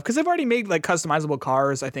collectible stuff, because they've already made like customizable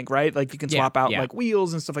cars, I think, right? Like you can swap out like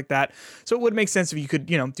wheels and stuff like that. So it would make sense if you could,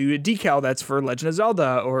 do a decal that's for Legend of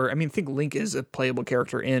Zelda, or I think Link is a playable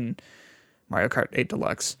character in Mario Kart 8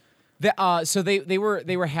 Deluxe. So they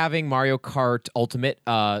were having Mario Kart Ultimate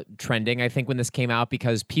trending, I think, when this came out,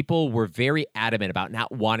 because people were very adamant about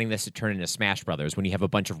not wanting this to turn into Smash Brothers when you have a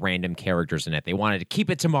bunch of random characters in it. They wanted to keep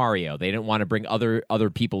it to Mario. They didn't want to bring other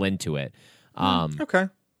people into it. Okay.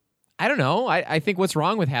 I don't know. I think what's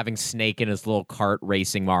wrong with having Snake in his little kart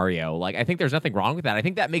racing Mario? Like, I think there's nothing wrong with that. I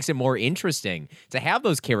think that makes it more interesting to have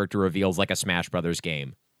those character reveals like a Smash Brothers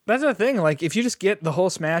game. That's the thing. Like, if you just get the whole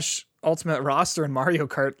Smash Ultimate roster in Mario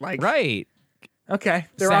Kart, like, right? Okay,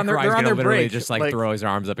 they're on their literally break. Just like throw his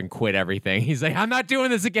arms up and quit everything. He's like, I'm not doing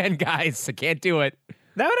this again, guys. I can't do it.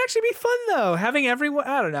 That would actually be fun though. Having everyone,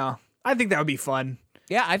 I don't know. I think that would be fun.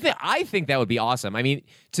 Yeah, I think that would be awesome. I mean,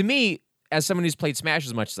 to me, as someone who's played Smash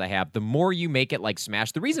as much as I have, the more you make it like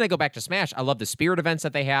Smash, the reason I go back to Smash, I love the spirit events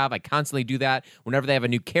that they have. I constantly do that. Whenever they have a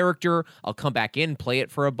new character, I'll come back in, play it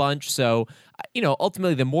for a bunch. So,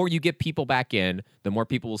 ultimately, the more you get people back in, the more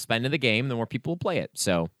people will spend in the game, the more people will play it.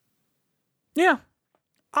 So, yeah,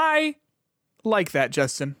 I like that,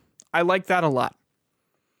 Justin. I like that a lot.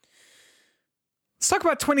 Let's talk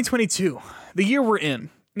about 2022, the year we're in.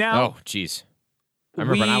 Now, oh, geez. I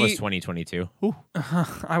remember when I was 2022.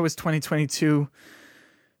 I was 2022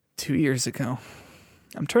 2 years ago.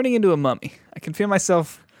 I'm turning into a mummy. I can feel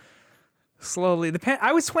myself slowly.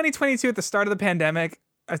 I was 2022 at the start of the pandemic.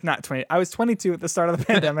 I was 22 at the start of the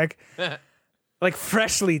pandemic. Like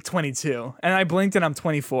freshly 22. And I blinked and I'm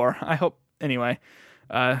 24. I hope. Anyway.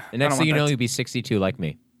 And next thing you know, you'll be 62 like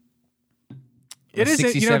me. It is,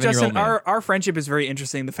 Justin, our friendship is very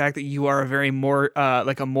interesting. The fact that you are a very more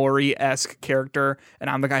like a Maury-esque character, and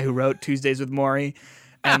I'm the guy who wrote Tuesdays with Maury,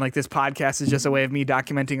 and like this podcast is just a way of me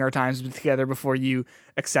documenting our times together before you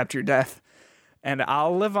accept your death. And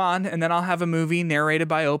I'll live on, and then I'll have a movie narrated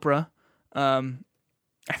by Oprah. I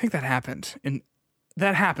think that happened.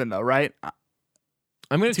 That happened though, right?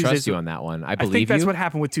 I'm going to trust you on that one. I believe you. I think that's what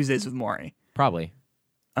happened with Tuesdays with Maury. Probably.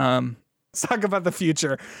 Let's talk about the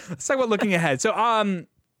future. Let's talk about looking ahead. So,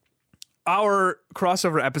 our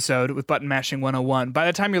crossover episode with Button Mashing 101, by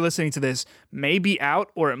the time you're listening to this, may be out,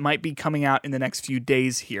 or it might be coming out in the next few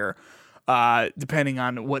days here, depending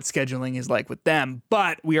on what scheduling is like with them.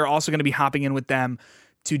 But we are also going to be hopping in with them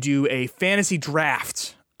to do a fantasy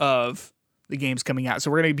draft of the games coming out. So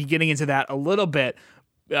we're going to be getting into that a little bit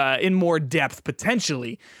in more depth,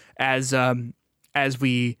 potentially, when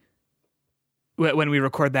we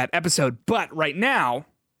record that episode. But right now,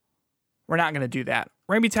 we're not going to do that.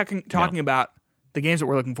 We're going to be talking about the games that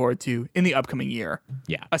we're looking forward to in the upcoming year.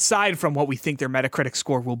 Yeah. Aside from what we think their Metacritic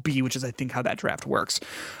score will be, which is, I think, how that draft works.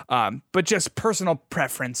 But just personal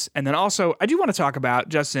preference. And then also, I do want to talk about,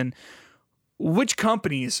 Justin, which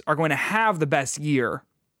companies are going to have the best year,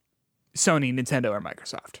 Sony, Nintendo, or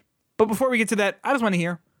Microsoft. But before we get to that, I just want to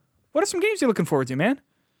hear, what are some games you're looking forward to, man?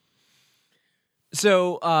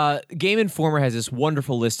 So, Game Informer has this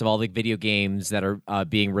wonderful list of all the video games that are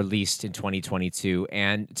being released in 2022.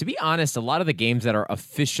 And to be honest, a lot of the games that are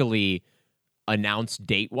officially announced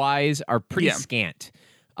date-wise are pretty scant.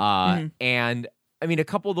 And, I mean, a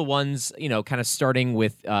couple of the ones, kind of starting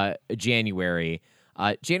with January.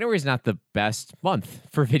 January is not the best month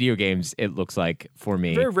for video games, it looks like, for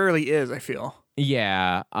me. Very rarely is, I feel.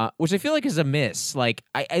 Yeah, which I feel like is a miss. Like,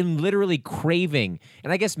 I'm literally craving,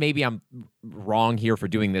 and I guess maybe I'm wrong here for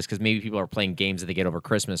doing this because maybe people are playing games that they get over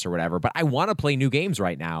Christmas or whatever, but I want to play new games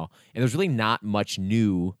right now, and there's really not much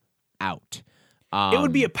new out. It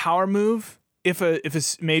would be a power move if a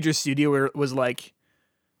major studio was like,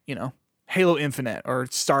 Halo Infinite or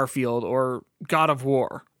Starfield or God of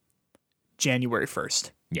War, January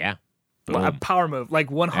 1st. Yeah. A power move, like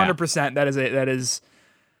 100%. That is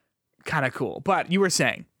kind of cool. But you were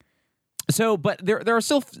saying. So, but there are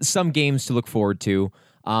still some games to look forward to.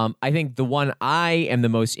 I think the one I am the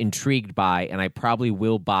most intrigued by, and I probably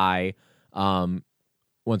will buy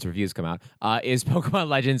once reviews come out, is Pokemon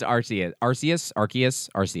Legends Arceus.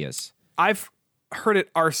 Arceus. I've heard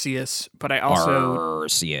it Arceus, but I also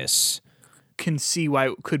Arceus can see why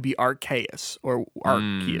it could be Arceus or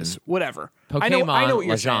Arceus, whatever. Pokemon I know what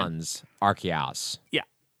you're Legends Arceus. Yeah.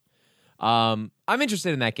 I'm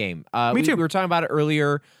interested in that game. Me too. We were talking about it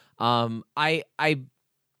earlier. I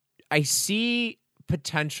see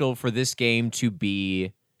potential for this game to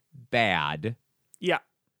be bad. Yeah.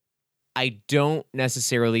 I don't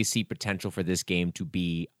necessarily see potential for this game to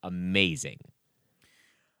be amazing.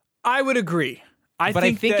 I would agree. I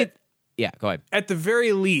think yeah, go ahead. At the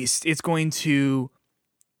very least, it's going to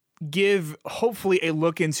give hopefully a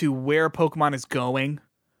look into where Pokemon is going.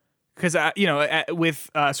 Because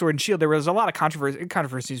with Sword and Shield, there was a lot of controversy.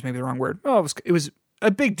 Controversy is maybe the wrong word. Oh, it was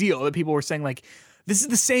a big deal that people were saying like, "This is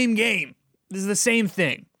the same game. This is the same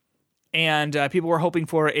thing," and people were hoping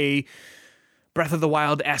for a Breath of the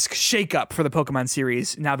Wild-esque shakeup for the Pokemon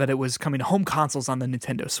series now that it was coming to home consoles on the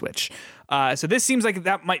Nintendo Switch. So this seems like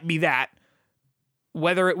that might be that.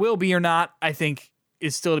 Whether it will be or not, I think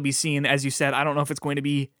is still to be seen. As you said, I don't know if it's going to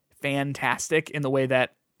be fantastic in the way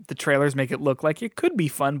that the trailers make it look like it could be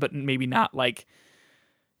fun, but maybe not like,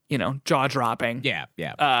 jaw-dropping. Yeah.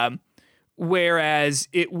 Whereas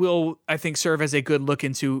it will, I think, serve as a good look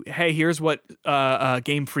into, hey, here's what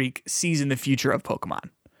Game Freak sees in the future of Pokemon.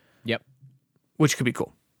 Yep. Which could be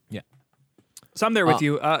cool. Yeah. So I'm there with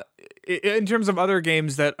you. In terms of other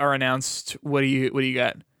games that are announced, what do you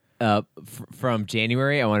got? From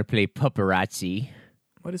January, I want to play Paparazzi.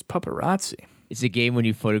 What is Paparazzi? It's a game when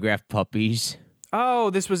you photograph puppies.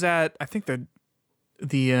 Oh, this was at, I think,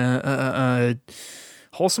 the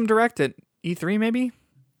Wholesome Direct at E3, maybe?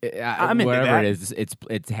 I'm into whatever that. it is,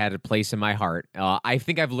 it's had a place in my heart. I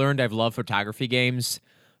think I've learned I've loved photography games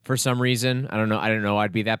for some reason. I don't know.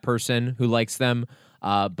 I'd be that person who likes them.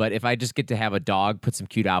 But if I just get to have a dog, put some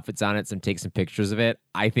cute outfits on it, take some pictures of it,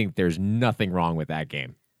 I think there's nothing wrong with that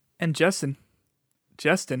game. And Justin,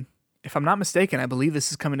 if I'm not mistaken, I believe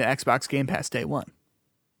this is coming to Xbox Game Pass day one.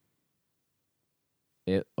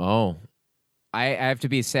 I have to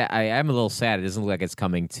be sad. I am a little sad. It doesn't look like it's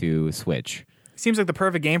coming to Switch. Seems like the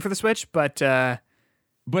perfect game for the Switch, but if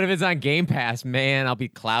it's on Game Pass, man, I'll be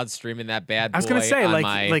cloud streaming that bad boy. I was gonna say, on like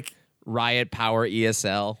my Riot Power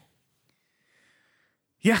ESL.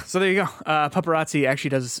 Yeah, so there you go. Paparazzi actually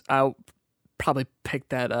does. I'll probably pick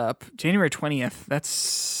that up January 20th.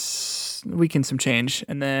 That's a week and some change,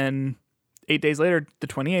 and then 8 days later, the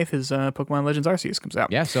 28th, is Pokemon Legends Arceus comes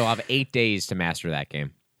out. Yeah, so I'll have 8 days to master that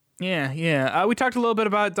game. Yeah. We talked a little bit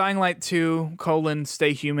about Dying Light 2,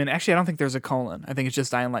 Stay Human. Actually, I don't think there's a colon. I think it's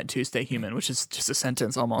just Dying Light 2, Stay Human, which is just a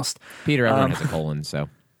sentence almost. Peter, everyone has a colon, so.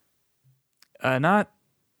 Not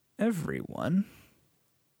everyone.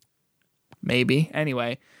 Maybe.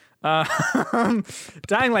 Anyway. Dying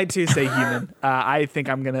Light 2, Stay Human. I think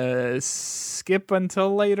I'm going to skip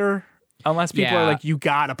until later. Unless people are like, you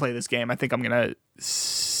got to play this game. I think I'm going to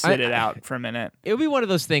sit it out for a minute. It would be one of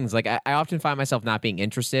those things. Like, I often find myself not being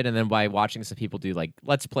interested, and then by watching some people do, like,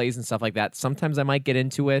 Let's Plays and stuff like that, sometimes I might get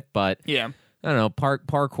into it, but yeah. I don't know,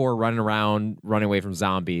 parkour, running around, running away from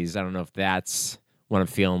zombies. I don't know if that's what I'm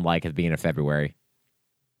feeling like at the beginning of February.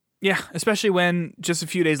 Yeah, especially when just a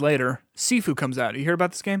few days later, Sifu comes out. You heard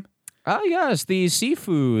about this game? Oh yes, the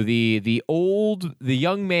Sifu, the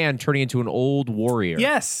young man turning into an old warrior.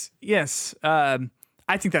 Yes. I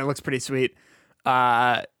think that looks pretty sweet.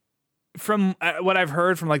 From what I've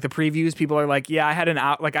heard from like the previews, people are like, yeah, I had an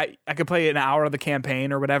hour, like I could play an hour of the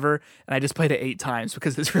campaign or whatever, and I just played it 8 times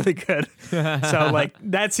because it's really good. So like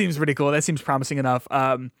that seems pretty cool. That seems promising enough.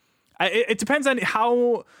 It depends on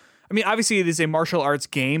how. I mean, obviously it is a martial arts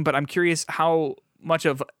game, but I'm curious how much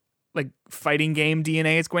of like fighting game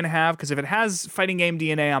DNA it's going to have, because if it has fighting game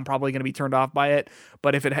DNA, I'm probably going to be turned off by it.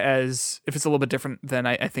 But if it's a little bit different, then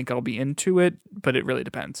I think I'll be into it. But it really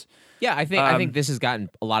depends. Yeah, I think this has gotten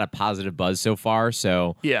a lot of positive buzz so far.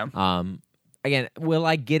 So Yeah. Again, will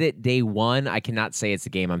I get it day one? I cannot say it's a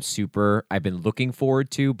game I've been looking forward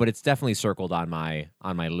to, but it's definitely circled on my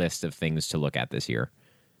list of things to look at this year.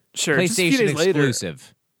 Sure. Just a few PlayStation days later.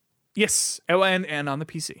 exclusive. Yes. Oh, and on the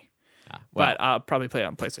PC. Well, But I'll probably play it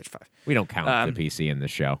on PlayStation 5. we don't count the PC in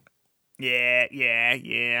this show.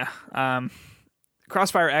 Yeah.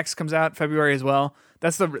 Crossfire X comes out February as well.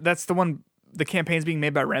 That's the one. The campaign's being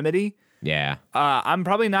made by Remedy. Yeah. I'm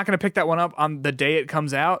probably not going to pick that one up on the day it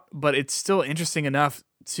comes out, but it's still interesting enough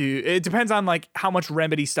to. It depends on like how much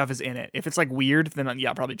Remedy stuff is in it. If it's like weird, then yeah,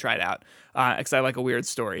 I'll probably try it out because I like a weird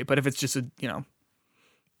story. But if it's just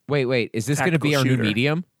Wait. Is this going to be our shooter. new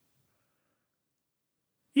medium?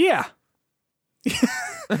 Yeah. Yeah,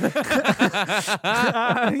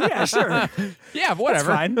 sure. Yeah, whatever. That's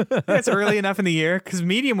fine. It's early enough in the year because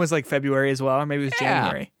Medium was like February as well, or maybe it was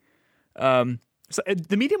January. So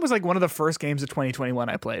the Medium was like one of the first games of 2021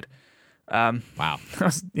 I played. Wow.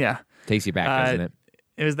 Yeah. Takes you back, doesn't it?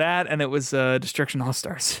 It was that, and it was Destruction All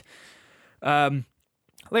Stars.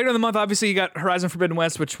 Later in the month, obviously, you got Horizon Forbidden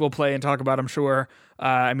West, which we'll play and talk about, I'm sure.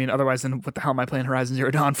 I mean, otherwise, then what the hell am I playing Horizon Zero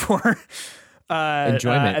Dawn for?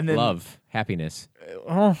 Enjoyment, and then, love, happiness,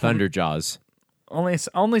 oh, Thunder Jaws. Only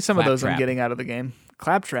some of those I'm Claptrap. getting out of the game.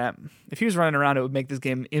 Claptrap. If he was running around, it would make this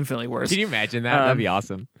game infinitely worse. Can you imagine that? That'd be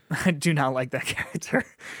awesome. I do not like that character.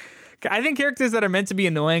 I think characters that are meant to be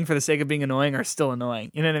annoying for the sake of being annoying are still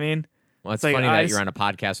annoying. You know what I mean? Well, it's like, funny that you're on a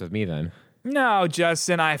podcast with me then. No,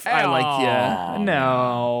 Justin, I like you.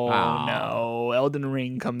 No, Oh. no. Elden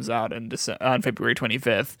Ring comes out on February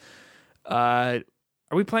 25th. Are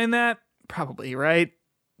we playing that? Probably, right?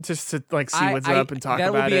 Just to like see what's up and talk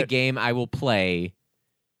that about will be it. a game I will play,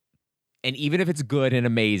 and even if it's good and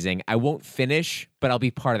amazing, I won't finish, but I'll be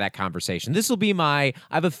part of that conversation. This will be I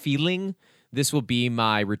have a feeling this will be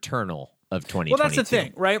my Returnal of 2022. Well, that's the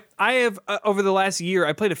thing, right? I have over the last year,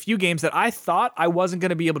 I played a few games that I thought I wasn't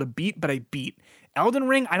going to be able to beat, but I beat. Elden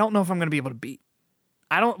Ring, I don't know if I'm going to be able to beat.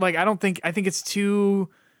 I think it's too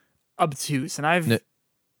obtuse, and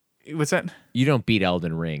what's that? You don't beat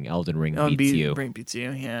Elden Ring. Elden Ring beats you. Ring beats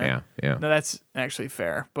you. Yeah. Yeah. No, that's actually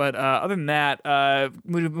fair. But other than that,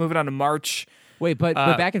 moving on to March. Wait, but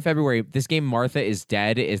back in February, this game Martha is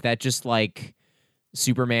Dead. Is that just like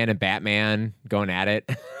Superman and Batman going at it?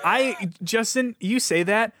 Justin, you say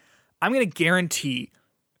that, I'm going to guarantee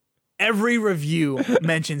every review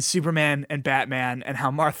mentions Superman and Batman and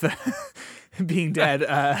how Martha being dead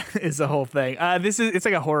is the whole thing. It's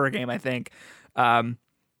like a horror game, I think.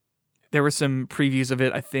 There were some previews of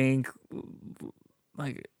it, I think,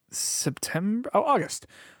 like August.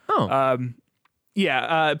 Oh.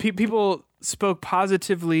 People spoke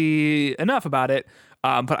positively enough about it,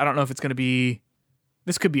 but I don't know if it's going to be.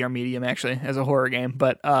 This could be our medium actually as a horror game,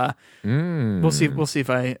 but we'll see. We'll see if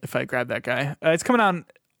I grab that guy. It's coming on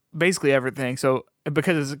basically everything. So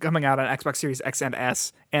because it's coming out on Xbox Series X and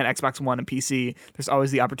S and Xbox One and PC, there's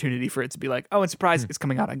always the opportunity for it to be like, oh, and surprise, it's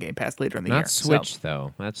coming out on Game Pass later in the year. Not Switch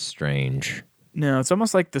though. That's strange. No, it's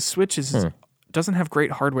almost like the Switch doesn't have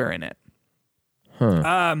great hardware in it.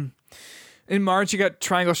 In March, you got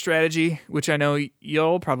Triangle Strategy, which I know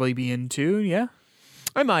you'll probably be into. Yeah,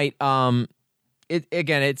 I might.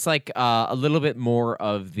 It's like a little bit more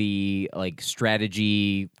of the like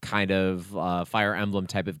strategy kind of Fire Emblem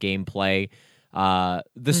type of gameplay.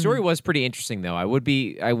 The story was pretty interesting though. I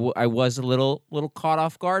was a little caught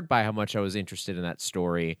off guard by how much I was interested in that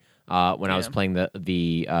story when I was playing the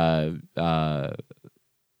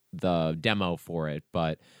demo for it.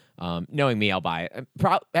 But knowing me, I'll buy it.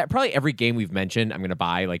 Probably every game we've mentioned, I'm gonna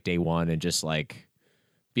buy like day one and just like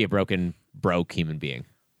be a broke human being.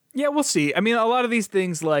 Yeah, we'll see. I mean, a lot of these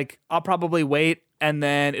things, like, I'll probably wait, and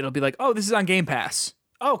then it'll be like, oh, this is on Game Pass.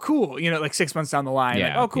 Oh, cool. You know, like 6 months down the line. Yeah,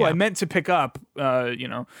 like, oh, cool. yeah. I meant to pick up,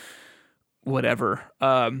 whatever.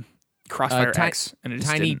 Crossfire X. And it just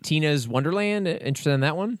Tiny didn't. Tina's Wonderland. Interested in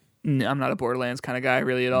that one? No, I'm not a Borderlands kind of guy,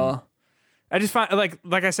 really, at all. I just find,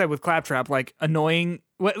 like I said with Claptrap, like, annoying.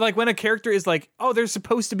 Like, when a character is like, oh, they're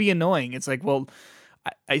supposed to be annoying. It's like, well,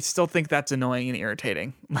 I still think that's annoying and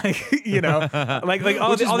irritating. Like, you know, like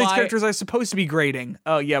all these why- characters are supposed to be grating.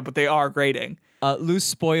 Oh yeah, but they are grating. Loose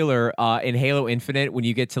spoiler, in Halo Infinite, when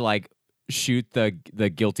you get to like shoot the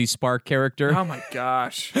Guilty Spark character. Oh my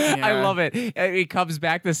gosh. I Yeah. love it. It comes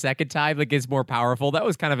back the second time, like gets more powerful. That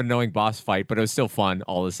was kind of an annoying boss fight, but it was still fun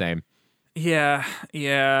all the same. Yeah.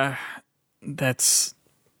 That's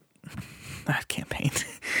that campaign.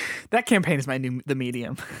 That campaign is the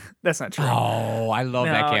medium. That's not true. Oh, I love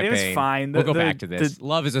that No, campaign. it was fine. We'll go back to this.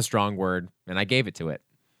 Love is a strong word, and I gave it to it.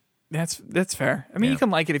 That's fair. I mean, you can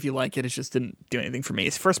like it if you like it. It just didn't do anything for me.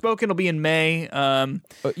 Forspoken will be in May.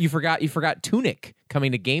 You forgot Tunic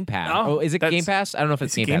coming to Game Pass. Oh, Is it that's- Game Pass? I don't know if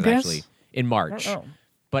it's is it Game Game Pass Pass? actually in March, Oh.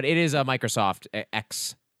 but it is a Microsoft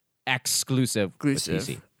exclusive. with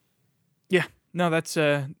Exclusive. PC. Yeah. No, that's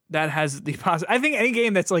that has the I think any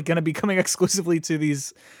game that's like going to be coming exclusively to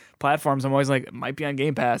these platforms, I'm always like, it might be on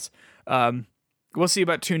Game Pass. We'll see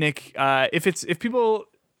about Tunic. If people,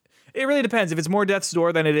 it really depends. If it's more Death's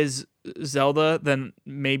Door than it is Zelda, then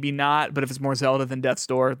maybe not. But if it's more Zelda than Death's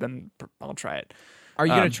Door, then I'll try it. Are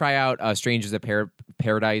you going to try out Strangers at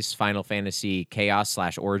Paradise Final Fantasy Chaos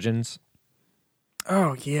 / Origins?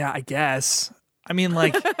 Oh yeah, I guess. I mean,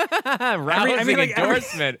 like, Rousing like,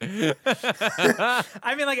 endorsement.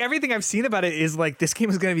 I mean, like everything I've seen about it is like this game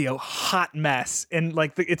is going to be a hot mess, and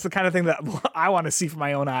like it's the kind of thing that I want to see for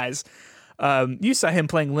my own eyes. You saw him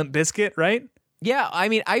playing Limp Bizkit, right? Yeah, I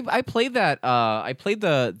mean, I played that. I played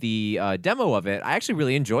the demo of it. I actually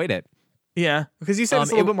really enjoyed it. Yeah, because you said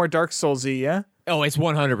it's a little bit more Dark Souls-y, yeah? Oh, it's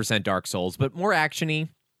 100% Dark Souls, but more actiony.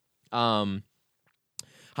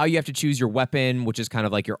 How you have to choose your weapon, which is kind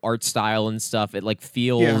of like your art style and stuff. It like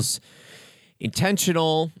feels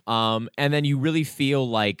intentional. And then you really feel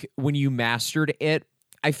like when you mastered it,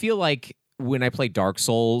 I feel like when I play Dark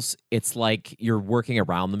Souls, it's like you're working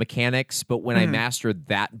around the mechanics. But when I mastered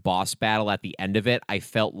that boss battle at the end of it, I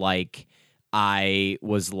felt like I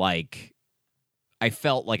was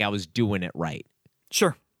doing it right.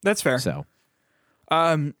 Sure, that's fair. So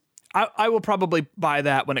I will probably buy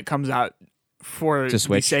that when it comes out for the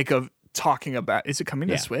Switch? sake of talking about. Is it coming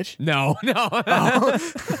to Switch? no.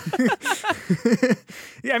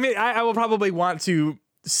 Yeah, I mean, I will probably want to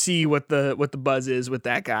see what the buzz is with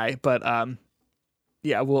that guy, but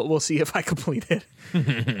yeah, we'll see if I complete it.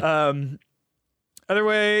 Other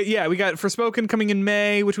way, yeah, we got Forspoken coming in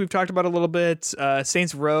May, which we've talked about a little bit.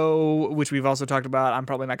 Saints Row, which we've also talked about. I'm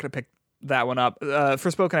probably not going to pick that one up.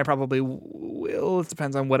 Forspoken, I probably will. It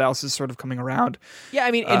depends on what else is sort of coming around. Yeah,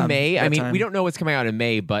 I mean, in May, that time. we don't know what's coming out in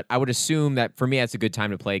May, but I would assume that for me, that's a good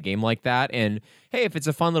time to play a game like that. And hey, if it's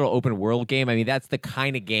a fun little open world game, I mean, that's the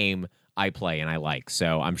kind of game I play and I like.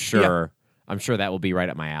 So I'm sure that will be right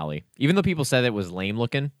up my alley. Even though people said it was lame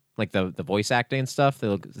looking, like the voice acting and stuff,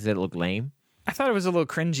 they said it looked lame. I thought it was a little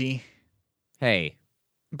cringy, Hey,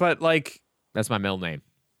 but like that's my middle name.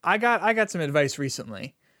 I got some advice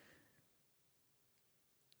recently.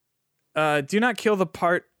 Do not kill the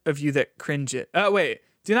part of you that cringe it. Wait.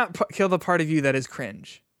 Do not kill the part of you that is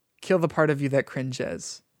cringe. Kill the part of you that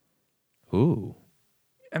cringes. Ooh.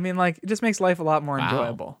 I mean, like, it just makes life a lot more Wow.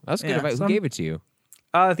 enjoyable. That's good Yeah, advice. so Who gave it to you?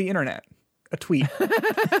 The internet. A tweet. My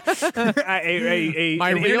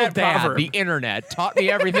an real internet dad, proverb. the internet, taught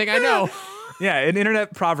me everything I know. Yeah, an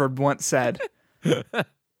internet proverb once said,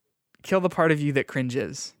 kill the part of you that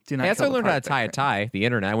cringes. Do not Hey, that's kill how I the learned how part to that tie a tie. The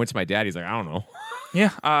internet. I went to my dad. He's like, I don't know.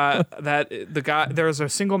 Yeah, that the guy. There was a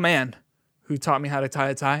single man who taught me how to tie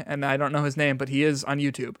a tie, and I don't know his name, but he is on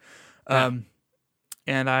YouTube, and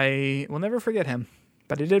I will never forget him.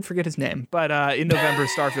 But I did forget his name. But in November,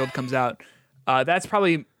 Starfield comes out. That's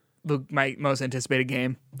probably my most anticipated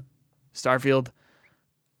game, Starfield.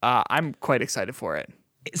 I'm quite excited for it.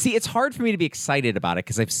 See, it's hard for me to be excited about it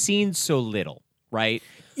because I've seen so little, right?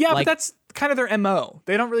 Yeah, Like- but that's kind of their MO.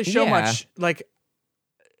 They don't really show Yeah. much, like,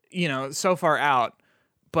 so far out.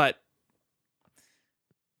 But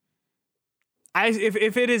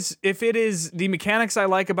if it is the mechanics I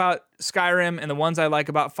like about Skyrim and the ones I like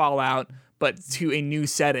about Fallout, but to a new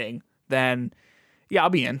setting, then yeah, I'll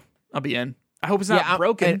be in. I hope it's not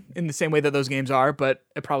broken in the same way that those games are, but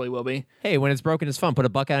it probably will be. Hey, when it's broken, it's fun. Put a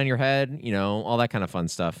bucket on your head, all that kind of fun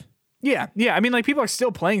stuff. Yeah. I mean, like, people are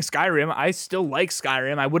still playing Skyrim. I still like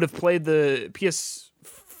Skyrim. I would have played the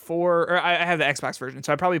PS4, or I have the Xbox version,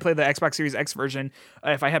 so I probably played the Xbox Series X version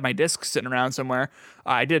if I had my disc sitting around somewhere.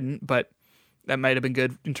 I didn't, but that might have been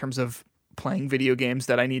good in terms of playing video games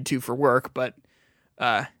that I need to for work. But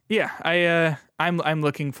I'm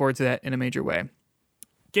looking forward to that in a major way.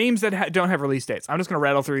 Games that don't have release dates. I'm just going to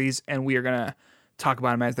rattle through these, and we are going to talk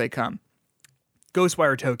about them as they come.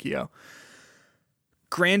 Ghostwire Tokyo.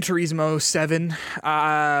 Gran Turismo 7,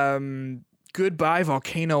 Goodbye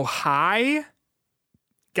Volcano High,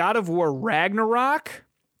 God of War Ragnarok,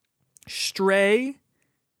 Stray,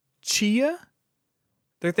 Chia.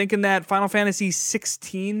 They're thinking that Final Fantasy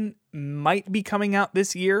 16 might be coming out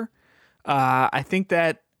this year. I think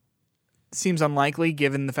that seems unlikely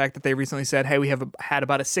given the fact that they recently said, hey, we have had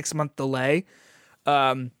about a 6-month delay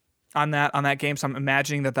on that game. So I'm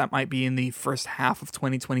imagining that might be in the first half of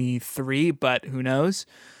 2023, but who knows?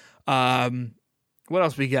 What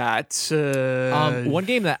else we got? One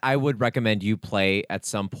game that I would recommend you play at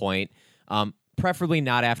some point, preferably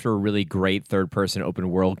not after a really great third-person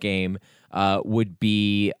open-world game, would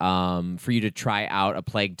be for you to try out A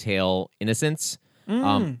Plague Tale: Innocence.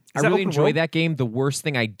 I really enjoyed that game. The worst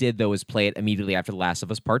thing I did, though, was play it immediately after The Last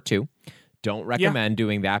of Us Part 2. Don't recommend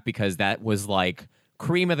doing that because that was like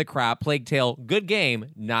cream of the crop. Plague Tale, good game,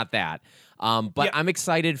 not that. But I'm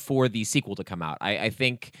excited for the sequel to come out. I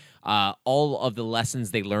think all of the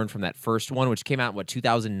lessons they learned from that first one, which came out in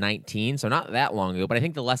 2019, so not that long ago, but I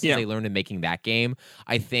think the lessons they learned in making that game,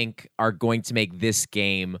 I think are going to make this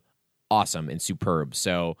game awesome and superb.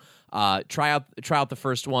 So try out the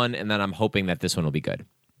first one, and then I'm hoping that this one will be good.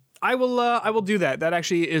 I will do that. That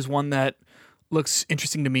actually is one that looks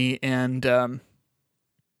interesting to me, and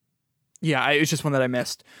it's just one that I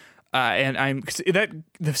missed. And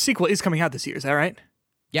the sequel is coming out this year. Is that right?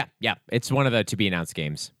 Yeah. It's one of the to be announced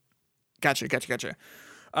games. Gotcha.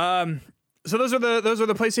 So those are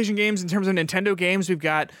the PlayStation games. In terms of Nintendo games, we've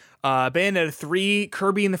got Bayonetta 3,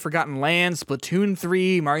 Kirby and the Forgotten Land, Splatoon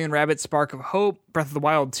 3, Mario & Rabbids Spark of Hope, Breath of the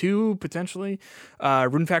Wild 2, potentially,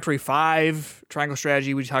 Rune Factory 5, Triangle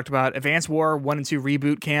Strategy, we talked about, Advance War 1 and 2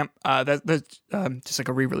 Reboot Camp. That's just like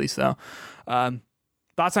a re-release, though.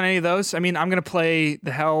 Thoughts on any of those? I mean, I'm going to play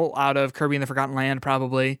the hell out of Kirby and the Forgotten Land,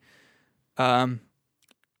 probably. I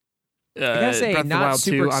gotta say, not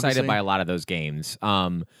super excited by a lot of those games.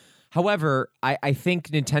 However, I think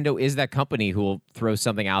Nintendo is that company who will throw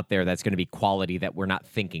something out there that's going to be quality that we're not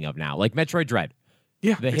thinking of now, like Metroid Dread.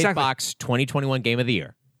 Yeah, the Hitbox 2021 Game of the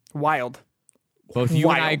Year. Wild. Both you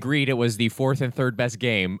and I agreed it was the fourth and third best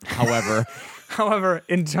game. However,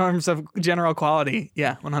 in terms of general quality,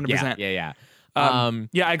 100%. Yeah. I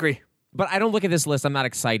agree. But I don't look at this list. I'm not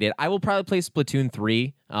excited. I will probably play Splatoon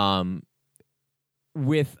 3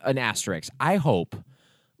 with an asterisk. I hope,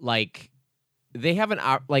 they have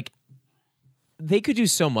they could do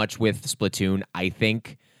so much with Splatoon, I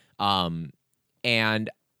think. And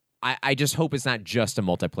I just hope it's not just a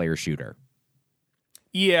multiplayer shooter.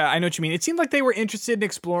 Yeah, I know what you mean. It seemed like they were interested in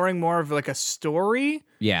exploring more of like a story.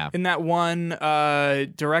 Yeah. In that one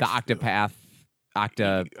direct... The Octopath.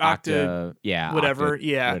 Whatever.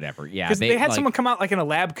 Because they had someone come out like in a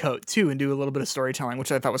lab coat too and do a little bit of storytelling,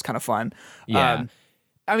 which I thought was kind of fun. Yeah.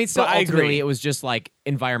 I mean, so ultimately it was just like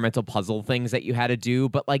environmental puzzle things that you had to do,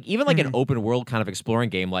 but like even like an open world kind of exploring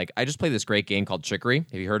game. Like I just played this great game called Chicory.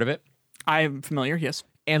 Have you heard of it? I'm familiar. Yes.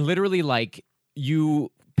 And literally, like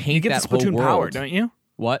you paint that whole Splatoon world. Power, don't you?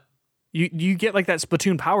 What? You get like that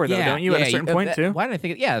Splatoon power though, don't you? At a certain point too. Why did I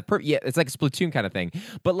think? It's like a Splatoon kind of thing,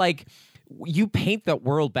 but like. You paint that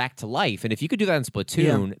world back to life, and if you could do that in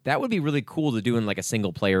Splatoon, that would be really cool to do in like a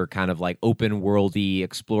single player kind of like open worldy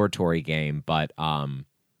exploratory game. But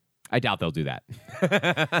I doubt they'll do that.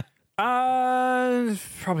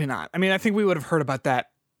 Probably not. I mean, I think we would have heard about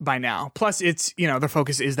that by now. Plus, it's their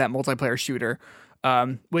focus is that multiplayer shooter,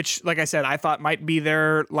 which, like I said, I thought might be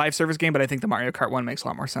their live service game, but I think the Mario Kart one makes a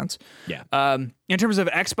lot more sense. Yeah. In terms of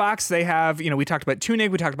Xbox, they have we talked about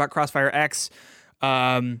Tunic, we talked about Crossfire X.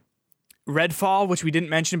 Redfall, which we didn't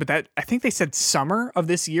mention, but that I think they said summer of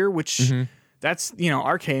this year, which that's,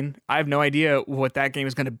 Arcane. I have no idea what that game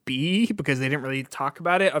is going to be because they didn't really talk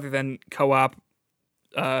about it other than co-op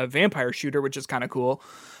vampire shooter, which is kind of cool.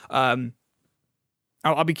 I'll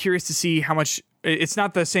be curious to see how much. It's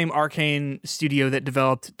not the same Arcane studio that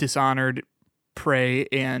developed Dishonored, Prey,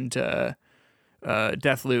 and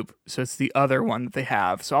Deathloop, so it's the other one that they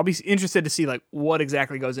have. So I'll be interested to see like what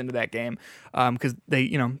exactly goes into that game, because they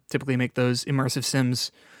typically make those immersive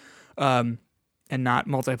sims, and not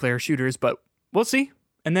multiplayer shooters. But we'll see.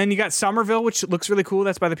 And then you got Somerville, which looks really cool.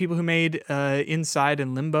 That's by the people who made Inside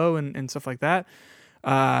and Limbo and stuff like that.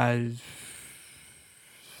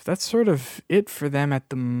 That's sort of it for them at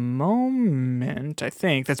the moment. I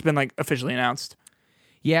think that's been like officially announced.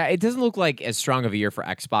 Yeah, it doesn't look like as strong of a year for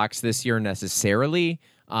Xbox this year necessarily,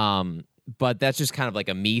 but that's just kind of like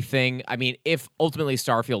a me thing. I mean, if ultimately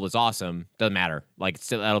Starfield is awesome, doesn't matter. Like,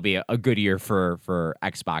 still, that'll be a good year for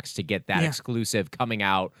Xbox to get that exclusive coming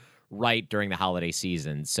out right during the holiday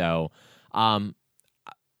season. So I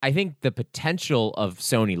think the potential of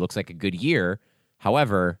Sony looks like a good year.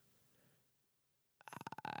 However,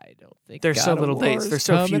 I don't think There's so God of little dates. War's There's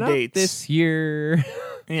so few coming up dates. this year.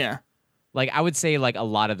 Yeah. Like, I would say, like, a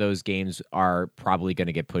lot of those games are probably going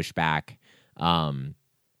to get pushed back. Well,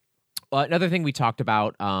 another thing we talked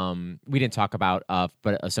about, we didn't talk about, but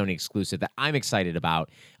a Sony exclusive that I'm excited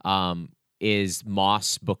about is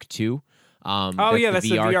Moss Book 2. That's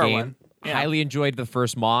the VR game. one. Yeah. Highly enjoyed the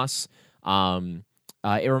first Moss.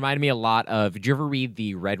 It reminded me a lot of, did you ever read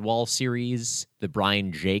the Redwall series, the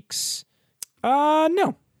Brian Jakes?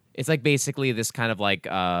 No. It's like basically this kind of like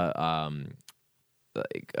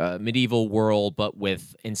medieval world, but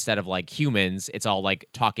with, instead of like humans, it's all like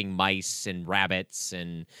talking mice and rabbits,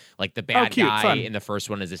 and like the bad cute, guy fun. in the first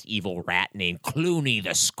one is this evil rat named Clooney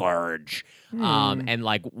the Scourge. And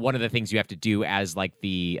like one of the things you have to do as like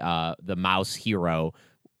the mouse hero,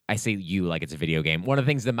 I say you like it's a video game. One of the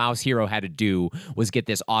things the mouse hero had to do was get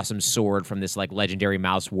this awesome sword from this like legendary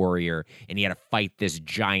mouse warrior, and he had to fight this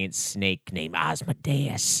giant snake named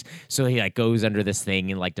Asmodeus. So he like goes under this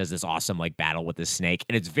thing and like does this awesome like battle with this snake,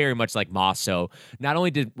 and it's very much like Moss. So not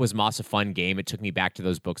only was Moss a fun game, it took me back to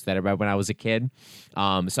those books that I read when I was a kid. So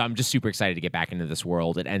I'm just super excited to get back into this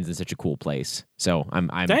world. It ends in such a cool place. So I'm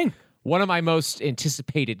Dang. one of my most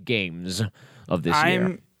anticipated games of this year.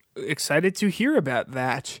 I'm excited to hear about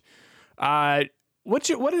that. What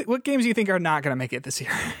games do you think are not going to make it this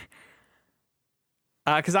year?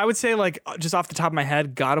 Because I would say, like, just off the top of my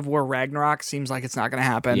head, God of War Ragnarok seems like it's not going to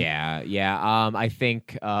happen. Yeah. I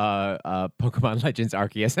think Pokemon Legends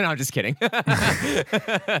Arceus. No, I'm just kidding. You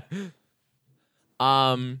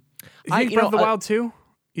think Breath of the Wild 2?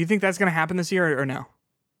 You think that's going to happen this year or no?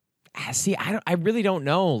 See, I really don't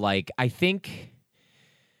know. Like, I think.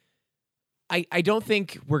 I don't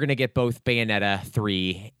think we're going to get both Bayonetta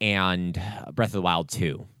 3 and Breath of the Wild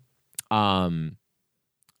 2.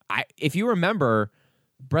 If you remember,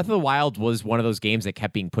 Breath of the Wild was one of those games that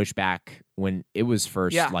kept being pushed back when it was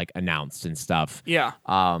first like announced and stuff. Yeah.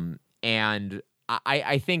 And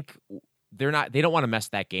I think they don't want to mess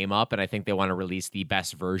that game up, and I think they want to release the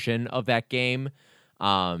best version of that game.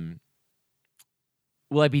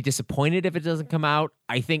 Will I be disappointed if it doesn't come out?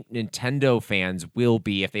 I think Nintendo fans will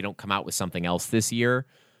be if they don't come out with something else this year.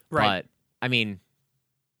 Right. But I mean,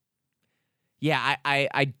 yeah,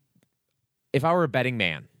 I if I were a betting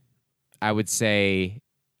man, I would say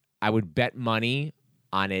I would bet money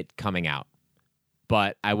on it coming out,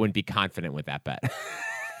 but I wouldn't be confident with that bet.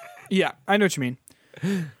 Yeah, I know what you mean.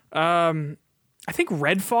 I think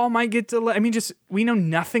Redfall might get delayed. I mean, just we know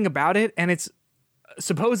nothing about it, and it's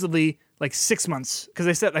supposedly like 6 months, because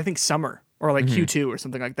they said I think summer or like Q2 or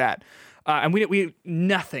something like that. And we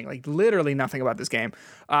nothing, like literally nothing about this game.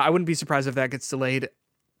 I wouldn't be surprised if that gets delayed.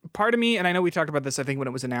 Part of me, and I know we talked about this, I think when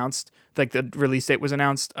it was announced, like the release date was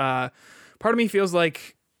announced. Part of me feels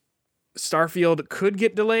like Starfield could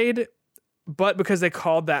get delayed, but because they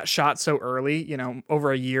called that shot so early, you know,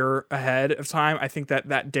 over a year ahead of time, I think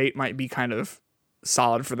that date might be kind of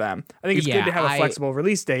solid for them. I think it's good to have a flexible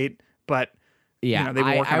release date, but yeah, you know, they've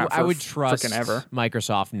been working on it for I would trust ever.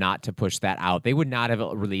 Microsoft not to push that out. They would not have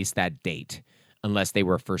released that date unless they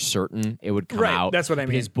were for certain it would come out. That's what I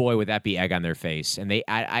mean. Because boy, would that be egg on their face. And they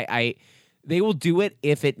will do it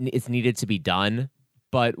if it's needed to be done.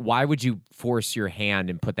 But why would you force your hand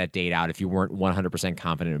and put that date out if you weren't 100%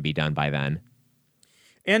 confident it would be done by then?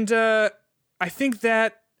 And I think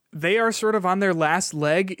that they are sort of on their last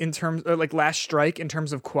leg in terms, like last strike in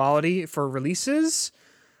terms of quality for releases.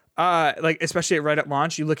 Like especially right at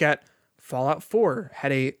launch, you look at Fallout 4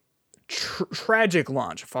 had a tragic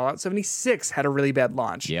launch. Fallout 76 had a really bad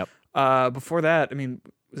launch. Yep. Before that, I mean,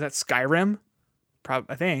 was that Skyrim?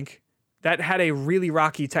 I think that had a really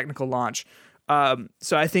rocky technical launch.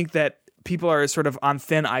 So I think that people are sort of on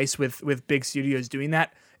thin ice with big studios doing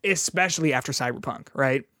that, especially after Cyberpunk,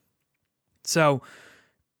 right? So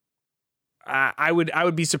I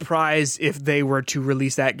would be surprised if they were to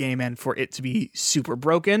release that game and for it to be super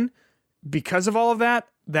broken because of all of that.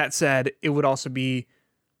 That said, it would also be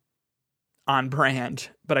on brand,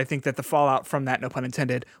 but I think that the fallout from that, no pun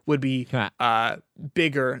intended, would be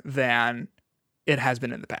bigger than it has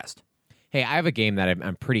been in the past. Hey, I have a game that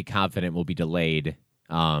I'm pretty confident will be delayed.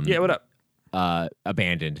 Yeah, what up?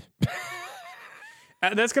 Abandoned.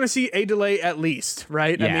 That's going to see a delay at least,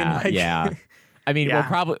 right? Yeah. I mean,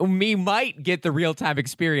 we might get the real-time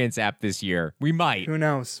experience app this year. We might. Who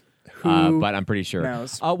knows? But I'm pretty sure.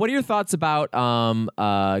 Knows? What are your thoughts about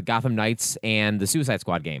Gotham Knights and the Suicide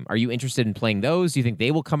Squad game? Are you interested in playing those? Do you think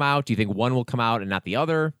they will come out? Do you think one will come out and not the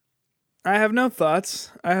other? I have no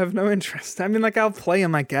thoughts. I have no interest. I mean, like, I'll play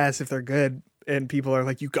them, I guess, if they're good and people are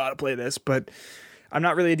like, you gotta play this, but I'm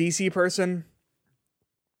not really a DC person.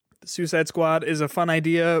 Suicide Squad is a fun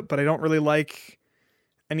idea, but I don't really like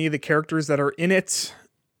any of the characters that are in it.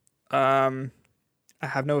 I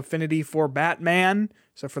have no affinity for Batman,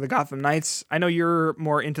 so for the Gotham Knights. I know you're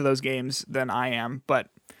more into those games than I am,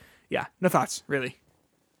 but yeah, no thoughts, really.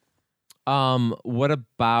 What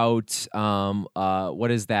about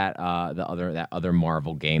what is that that other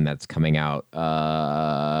Marvel game that's coming out?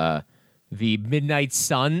 The Midnight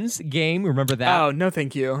Suns game. Remember that? Oh, no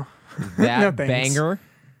thank you. That No thanks. banger.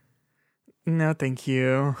 No thank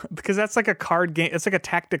you. Because that's like a card game. It's like a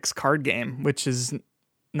tactics card game, which is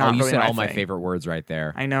not you really said my all my thing. favorite words right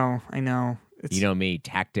there. I know. It's, You know me,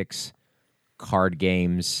 tactics, card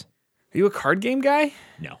games. are you a card game guy?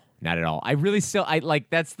 No, not at all. I really still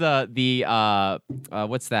that's the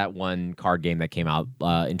what's that one card game that came out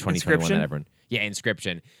in 2021 Inscription? that everyone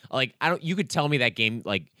Inscription. Like you could tell me that game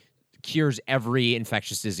like cures every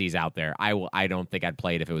infectious disease out there. I don't think I'd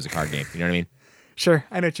play it if it was a card game. You know what I mean? Sure,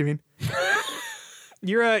 I know what you mean.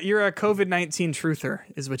 You're a COVID-19 truther,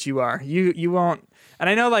 is what you are. You won't. And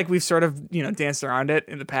I know, like, we've sort of danced around it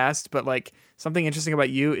in the past, but like something interesting about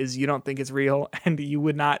you is you don't think it's real, and you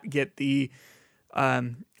would not get the.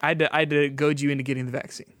 I had to goad you into getting the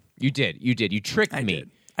vaccine. You did. You tricked me.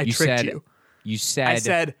 Did. I tricked you. You said. I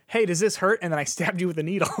said, "Hey, does this hurt?" And then I stabbed you with a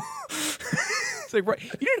needle. It's like, right,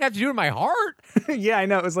 you didn't have to do it in my heart. Yeah, I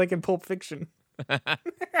know. It was like in Pulp Fiction.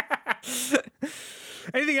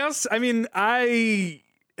 Anything else? I mean, I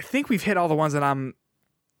think we've hit all the ones that I'm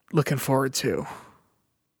looking forward to.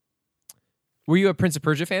 Were you a Prince of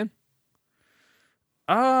Persia fan?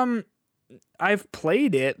 I've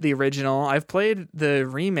played it, the original. I've played the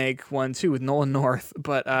remake one too with Nolan North,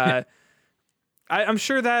 but I'm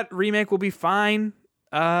sure that remake will be fine.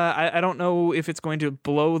 I don't know if it's going to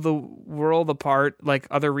blow the world apart like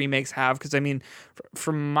other remakes have, because I mean,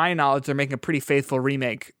 from my knowledge, they're making a pretty faithful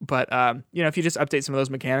remake. But if you just update some of those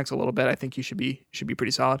mechanics a little bit, I think you should be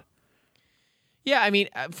pretty solid. Yeah, I mean,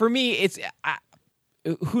 for me, it's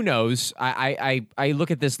who knows. I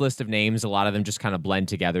look at this list of names. A lot of them just kind of blend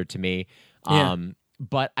together to me. Yeah.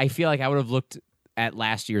 But I feel like I would have looked at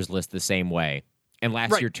last year's list the same way, and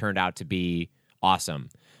last year turned out to be awesome.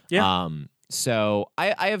 Yeah. So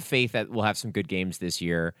I have faith that we'll have some good games this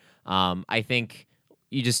year. I think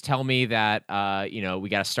you just tell me that, we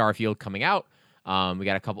got a Starfield coming out. We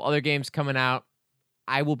got a couple other games coming out.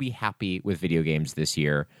 I will be happy with video games this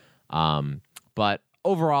year. But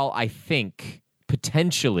overall, I think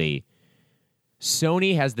potentially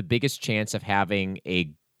Sony has the biggest chance of having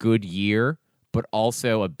a good year, but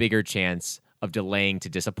also a bigger chance of delaying to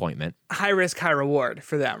disappointment. High risk, high reward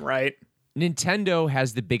for them, right? Nintendo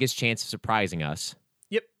has the biggest chance of surprising us.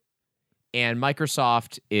 Yep. And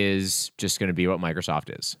Microsoft is just going to be what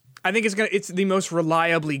Microsoft is. I think it's the most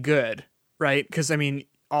reliably good, right? Because I mean,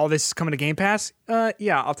 all this is coming to Game Pass.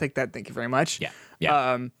 Yeah, I'll take that. Thank you very much.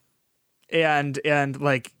 Yeah. And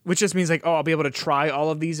like, which just means like, oh, I'll be able to try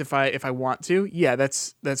all of these if I want to. Yeah,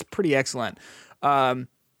 that's pretty excellent. They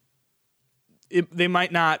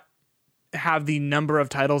might not have the number of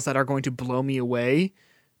titles that are going to blow me away,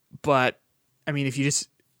 but I mean, if you just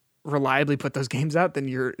reliably put those games out, then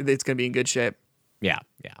it's going to be in good shape. Yeah.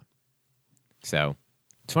 So,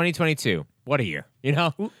 2022, what a year,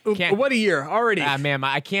 What a year already. Man,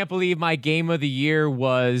 I can't believe my game of the year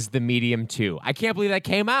was The Medium 2. I can't believe that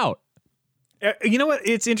came out. You know what?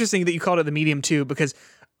 It's interesting that you called it The Medium 2, because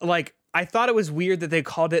like, I thought it was weird that they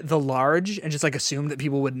called it The Large and just like assumed that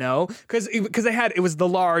people would know, because it was The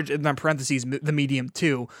Large and then parentheses The Medium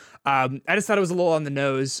 2. I just thought it was a little on the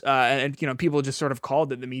nose, and people just sort of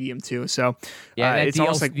called it The Medium 2. So Yeah, it's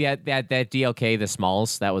almost like that DLK, the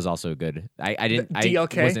Smalls, that was also good.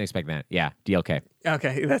 DLK? I wasn't expecting that. Yeah, DLK.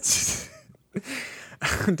 okay, that's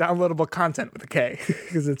downloadable content with a K,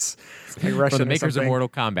 because it's like Russian. From the or makers of something. Mortal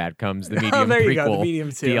Kombat comes the Medium there you prequel go, The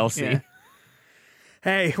Medium 2 DLC. Yeah.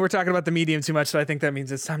 Hey, we're talking about The Medium too much, so I think that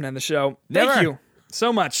means it's time to end the show. Never. Thank you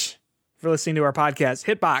so much for listening to our podcast,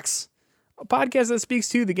 Hitbox, a podcast that speaks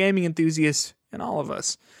to the gaming enthusiasts and all of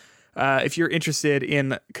us. If you're interested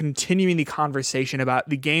in continuing the conversation about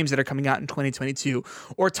the games that are coming out in 2022,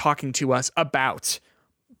 or talking to us about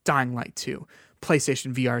Dying Light 2,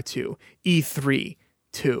 PlayStation VR 2, E3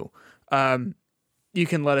 2, you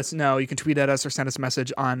can let us know. You can tweet at us or send us a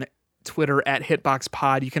message on Twitter at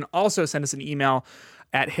HitboxPod. You can also send us an email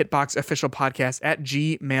at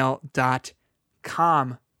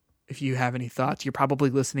hitboxofficialpodcast@gmail.com if you have any thoughts. You're probably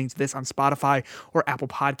listening to this on Spotify or Apple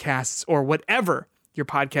Podcasts or whatever your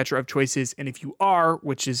podcatcher of choice is. And if you are,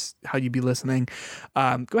 which is how you'd be listening,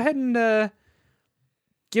 go ahead and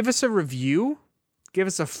give us a review. Give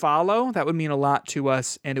us a follow. That would mean a lot to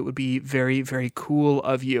us, and it would be very, very cool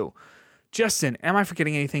of you. Justin, am I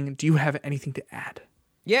forgetting anything? Do you have anything to add?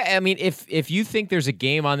 Yeah, I mean, if you think there's a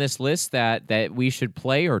game on this list that we should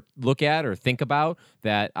play or look at or think about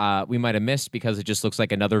that we might have missed because it just looks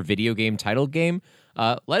like another video game titled game,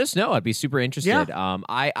 let us know. I'd be super interested. Yeah.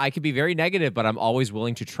 I could be very negative, but I'm always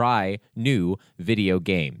willing to try new video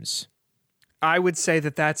games. I would say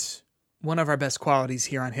that that's one of our best qualities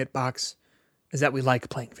here on Hitbox, is that we like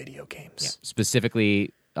playing video games.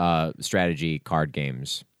 Specifically, strategy card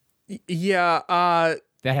games Yeah,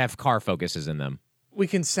 that have car focuses in them. we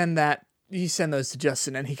can send that. You send those to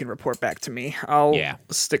Justin, and he can report back to me. I'll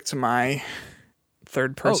stick to my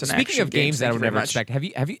third person. Speaking of games that I would never expect, have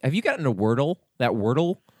you gotten a Wordle? That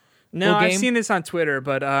Wordle? No, I've game? seen this on Twitter,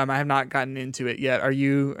 but I have not gotten into it yet. Have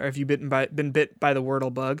you been bit by the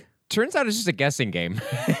Wordle bug? Turns out it's just a guessing game.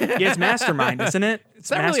 Yeah, it's Mastermind, isn't it? It's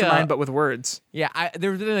not really Mastermind, but with words. Yeah,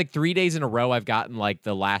 there have been like 3 days in a row I've gotten like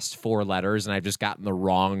the last 4 letters, and I've just gotten the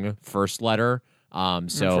wrong first letter. So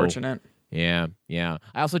Unfortunate. Yeah.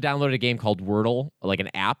 I also downloaded a game called Wordle, like an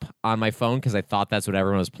app on my phone, because I thought that's what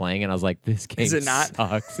everyone was playing, and I was like, "This game Is it not?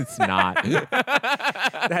 sucks." It's not.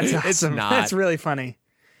 That's awesome. It's not. That's really funny.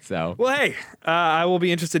 So, Well, hey, I will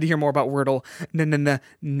be interested to hear more about Wordle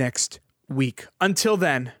next week. Until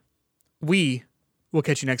then, we will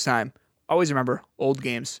catch you next time. Always remember, old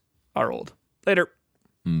games are old. Later.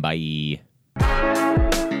 bye.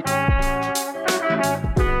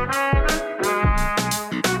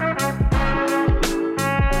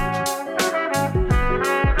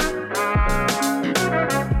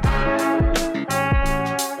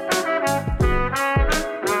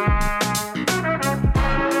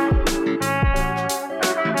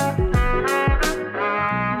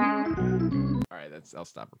 All right, I'll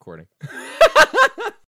stop recording.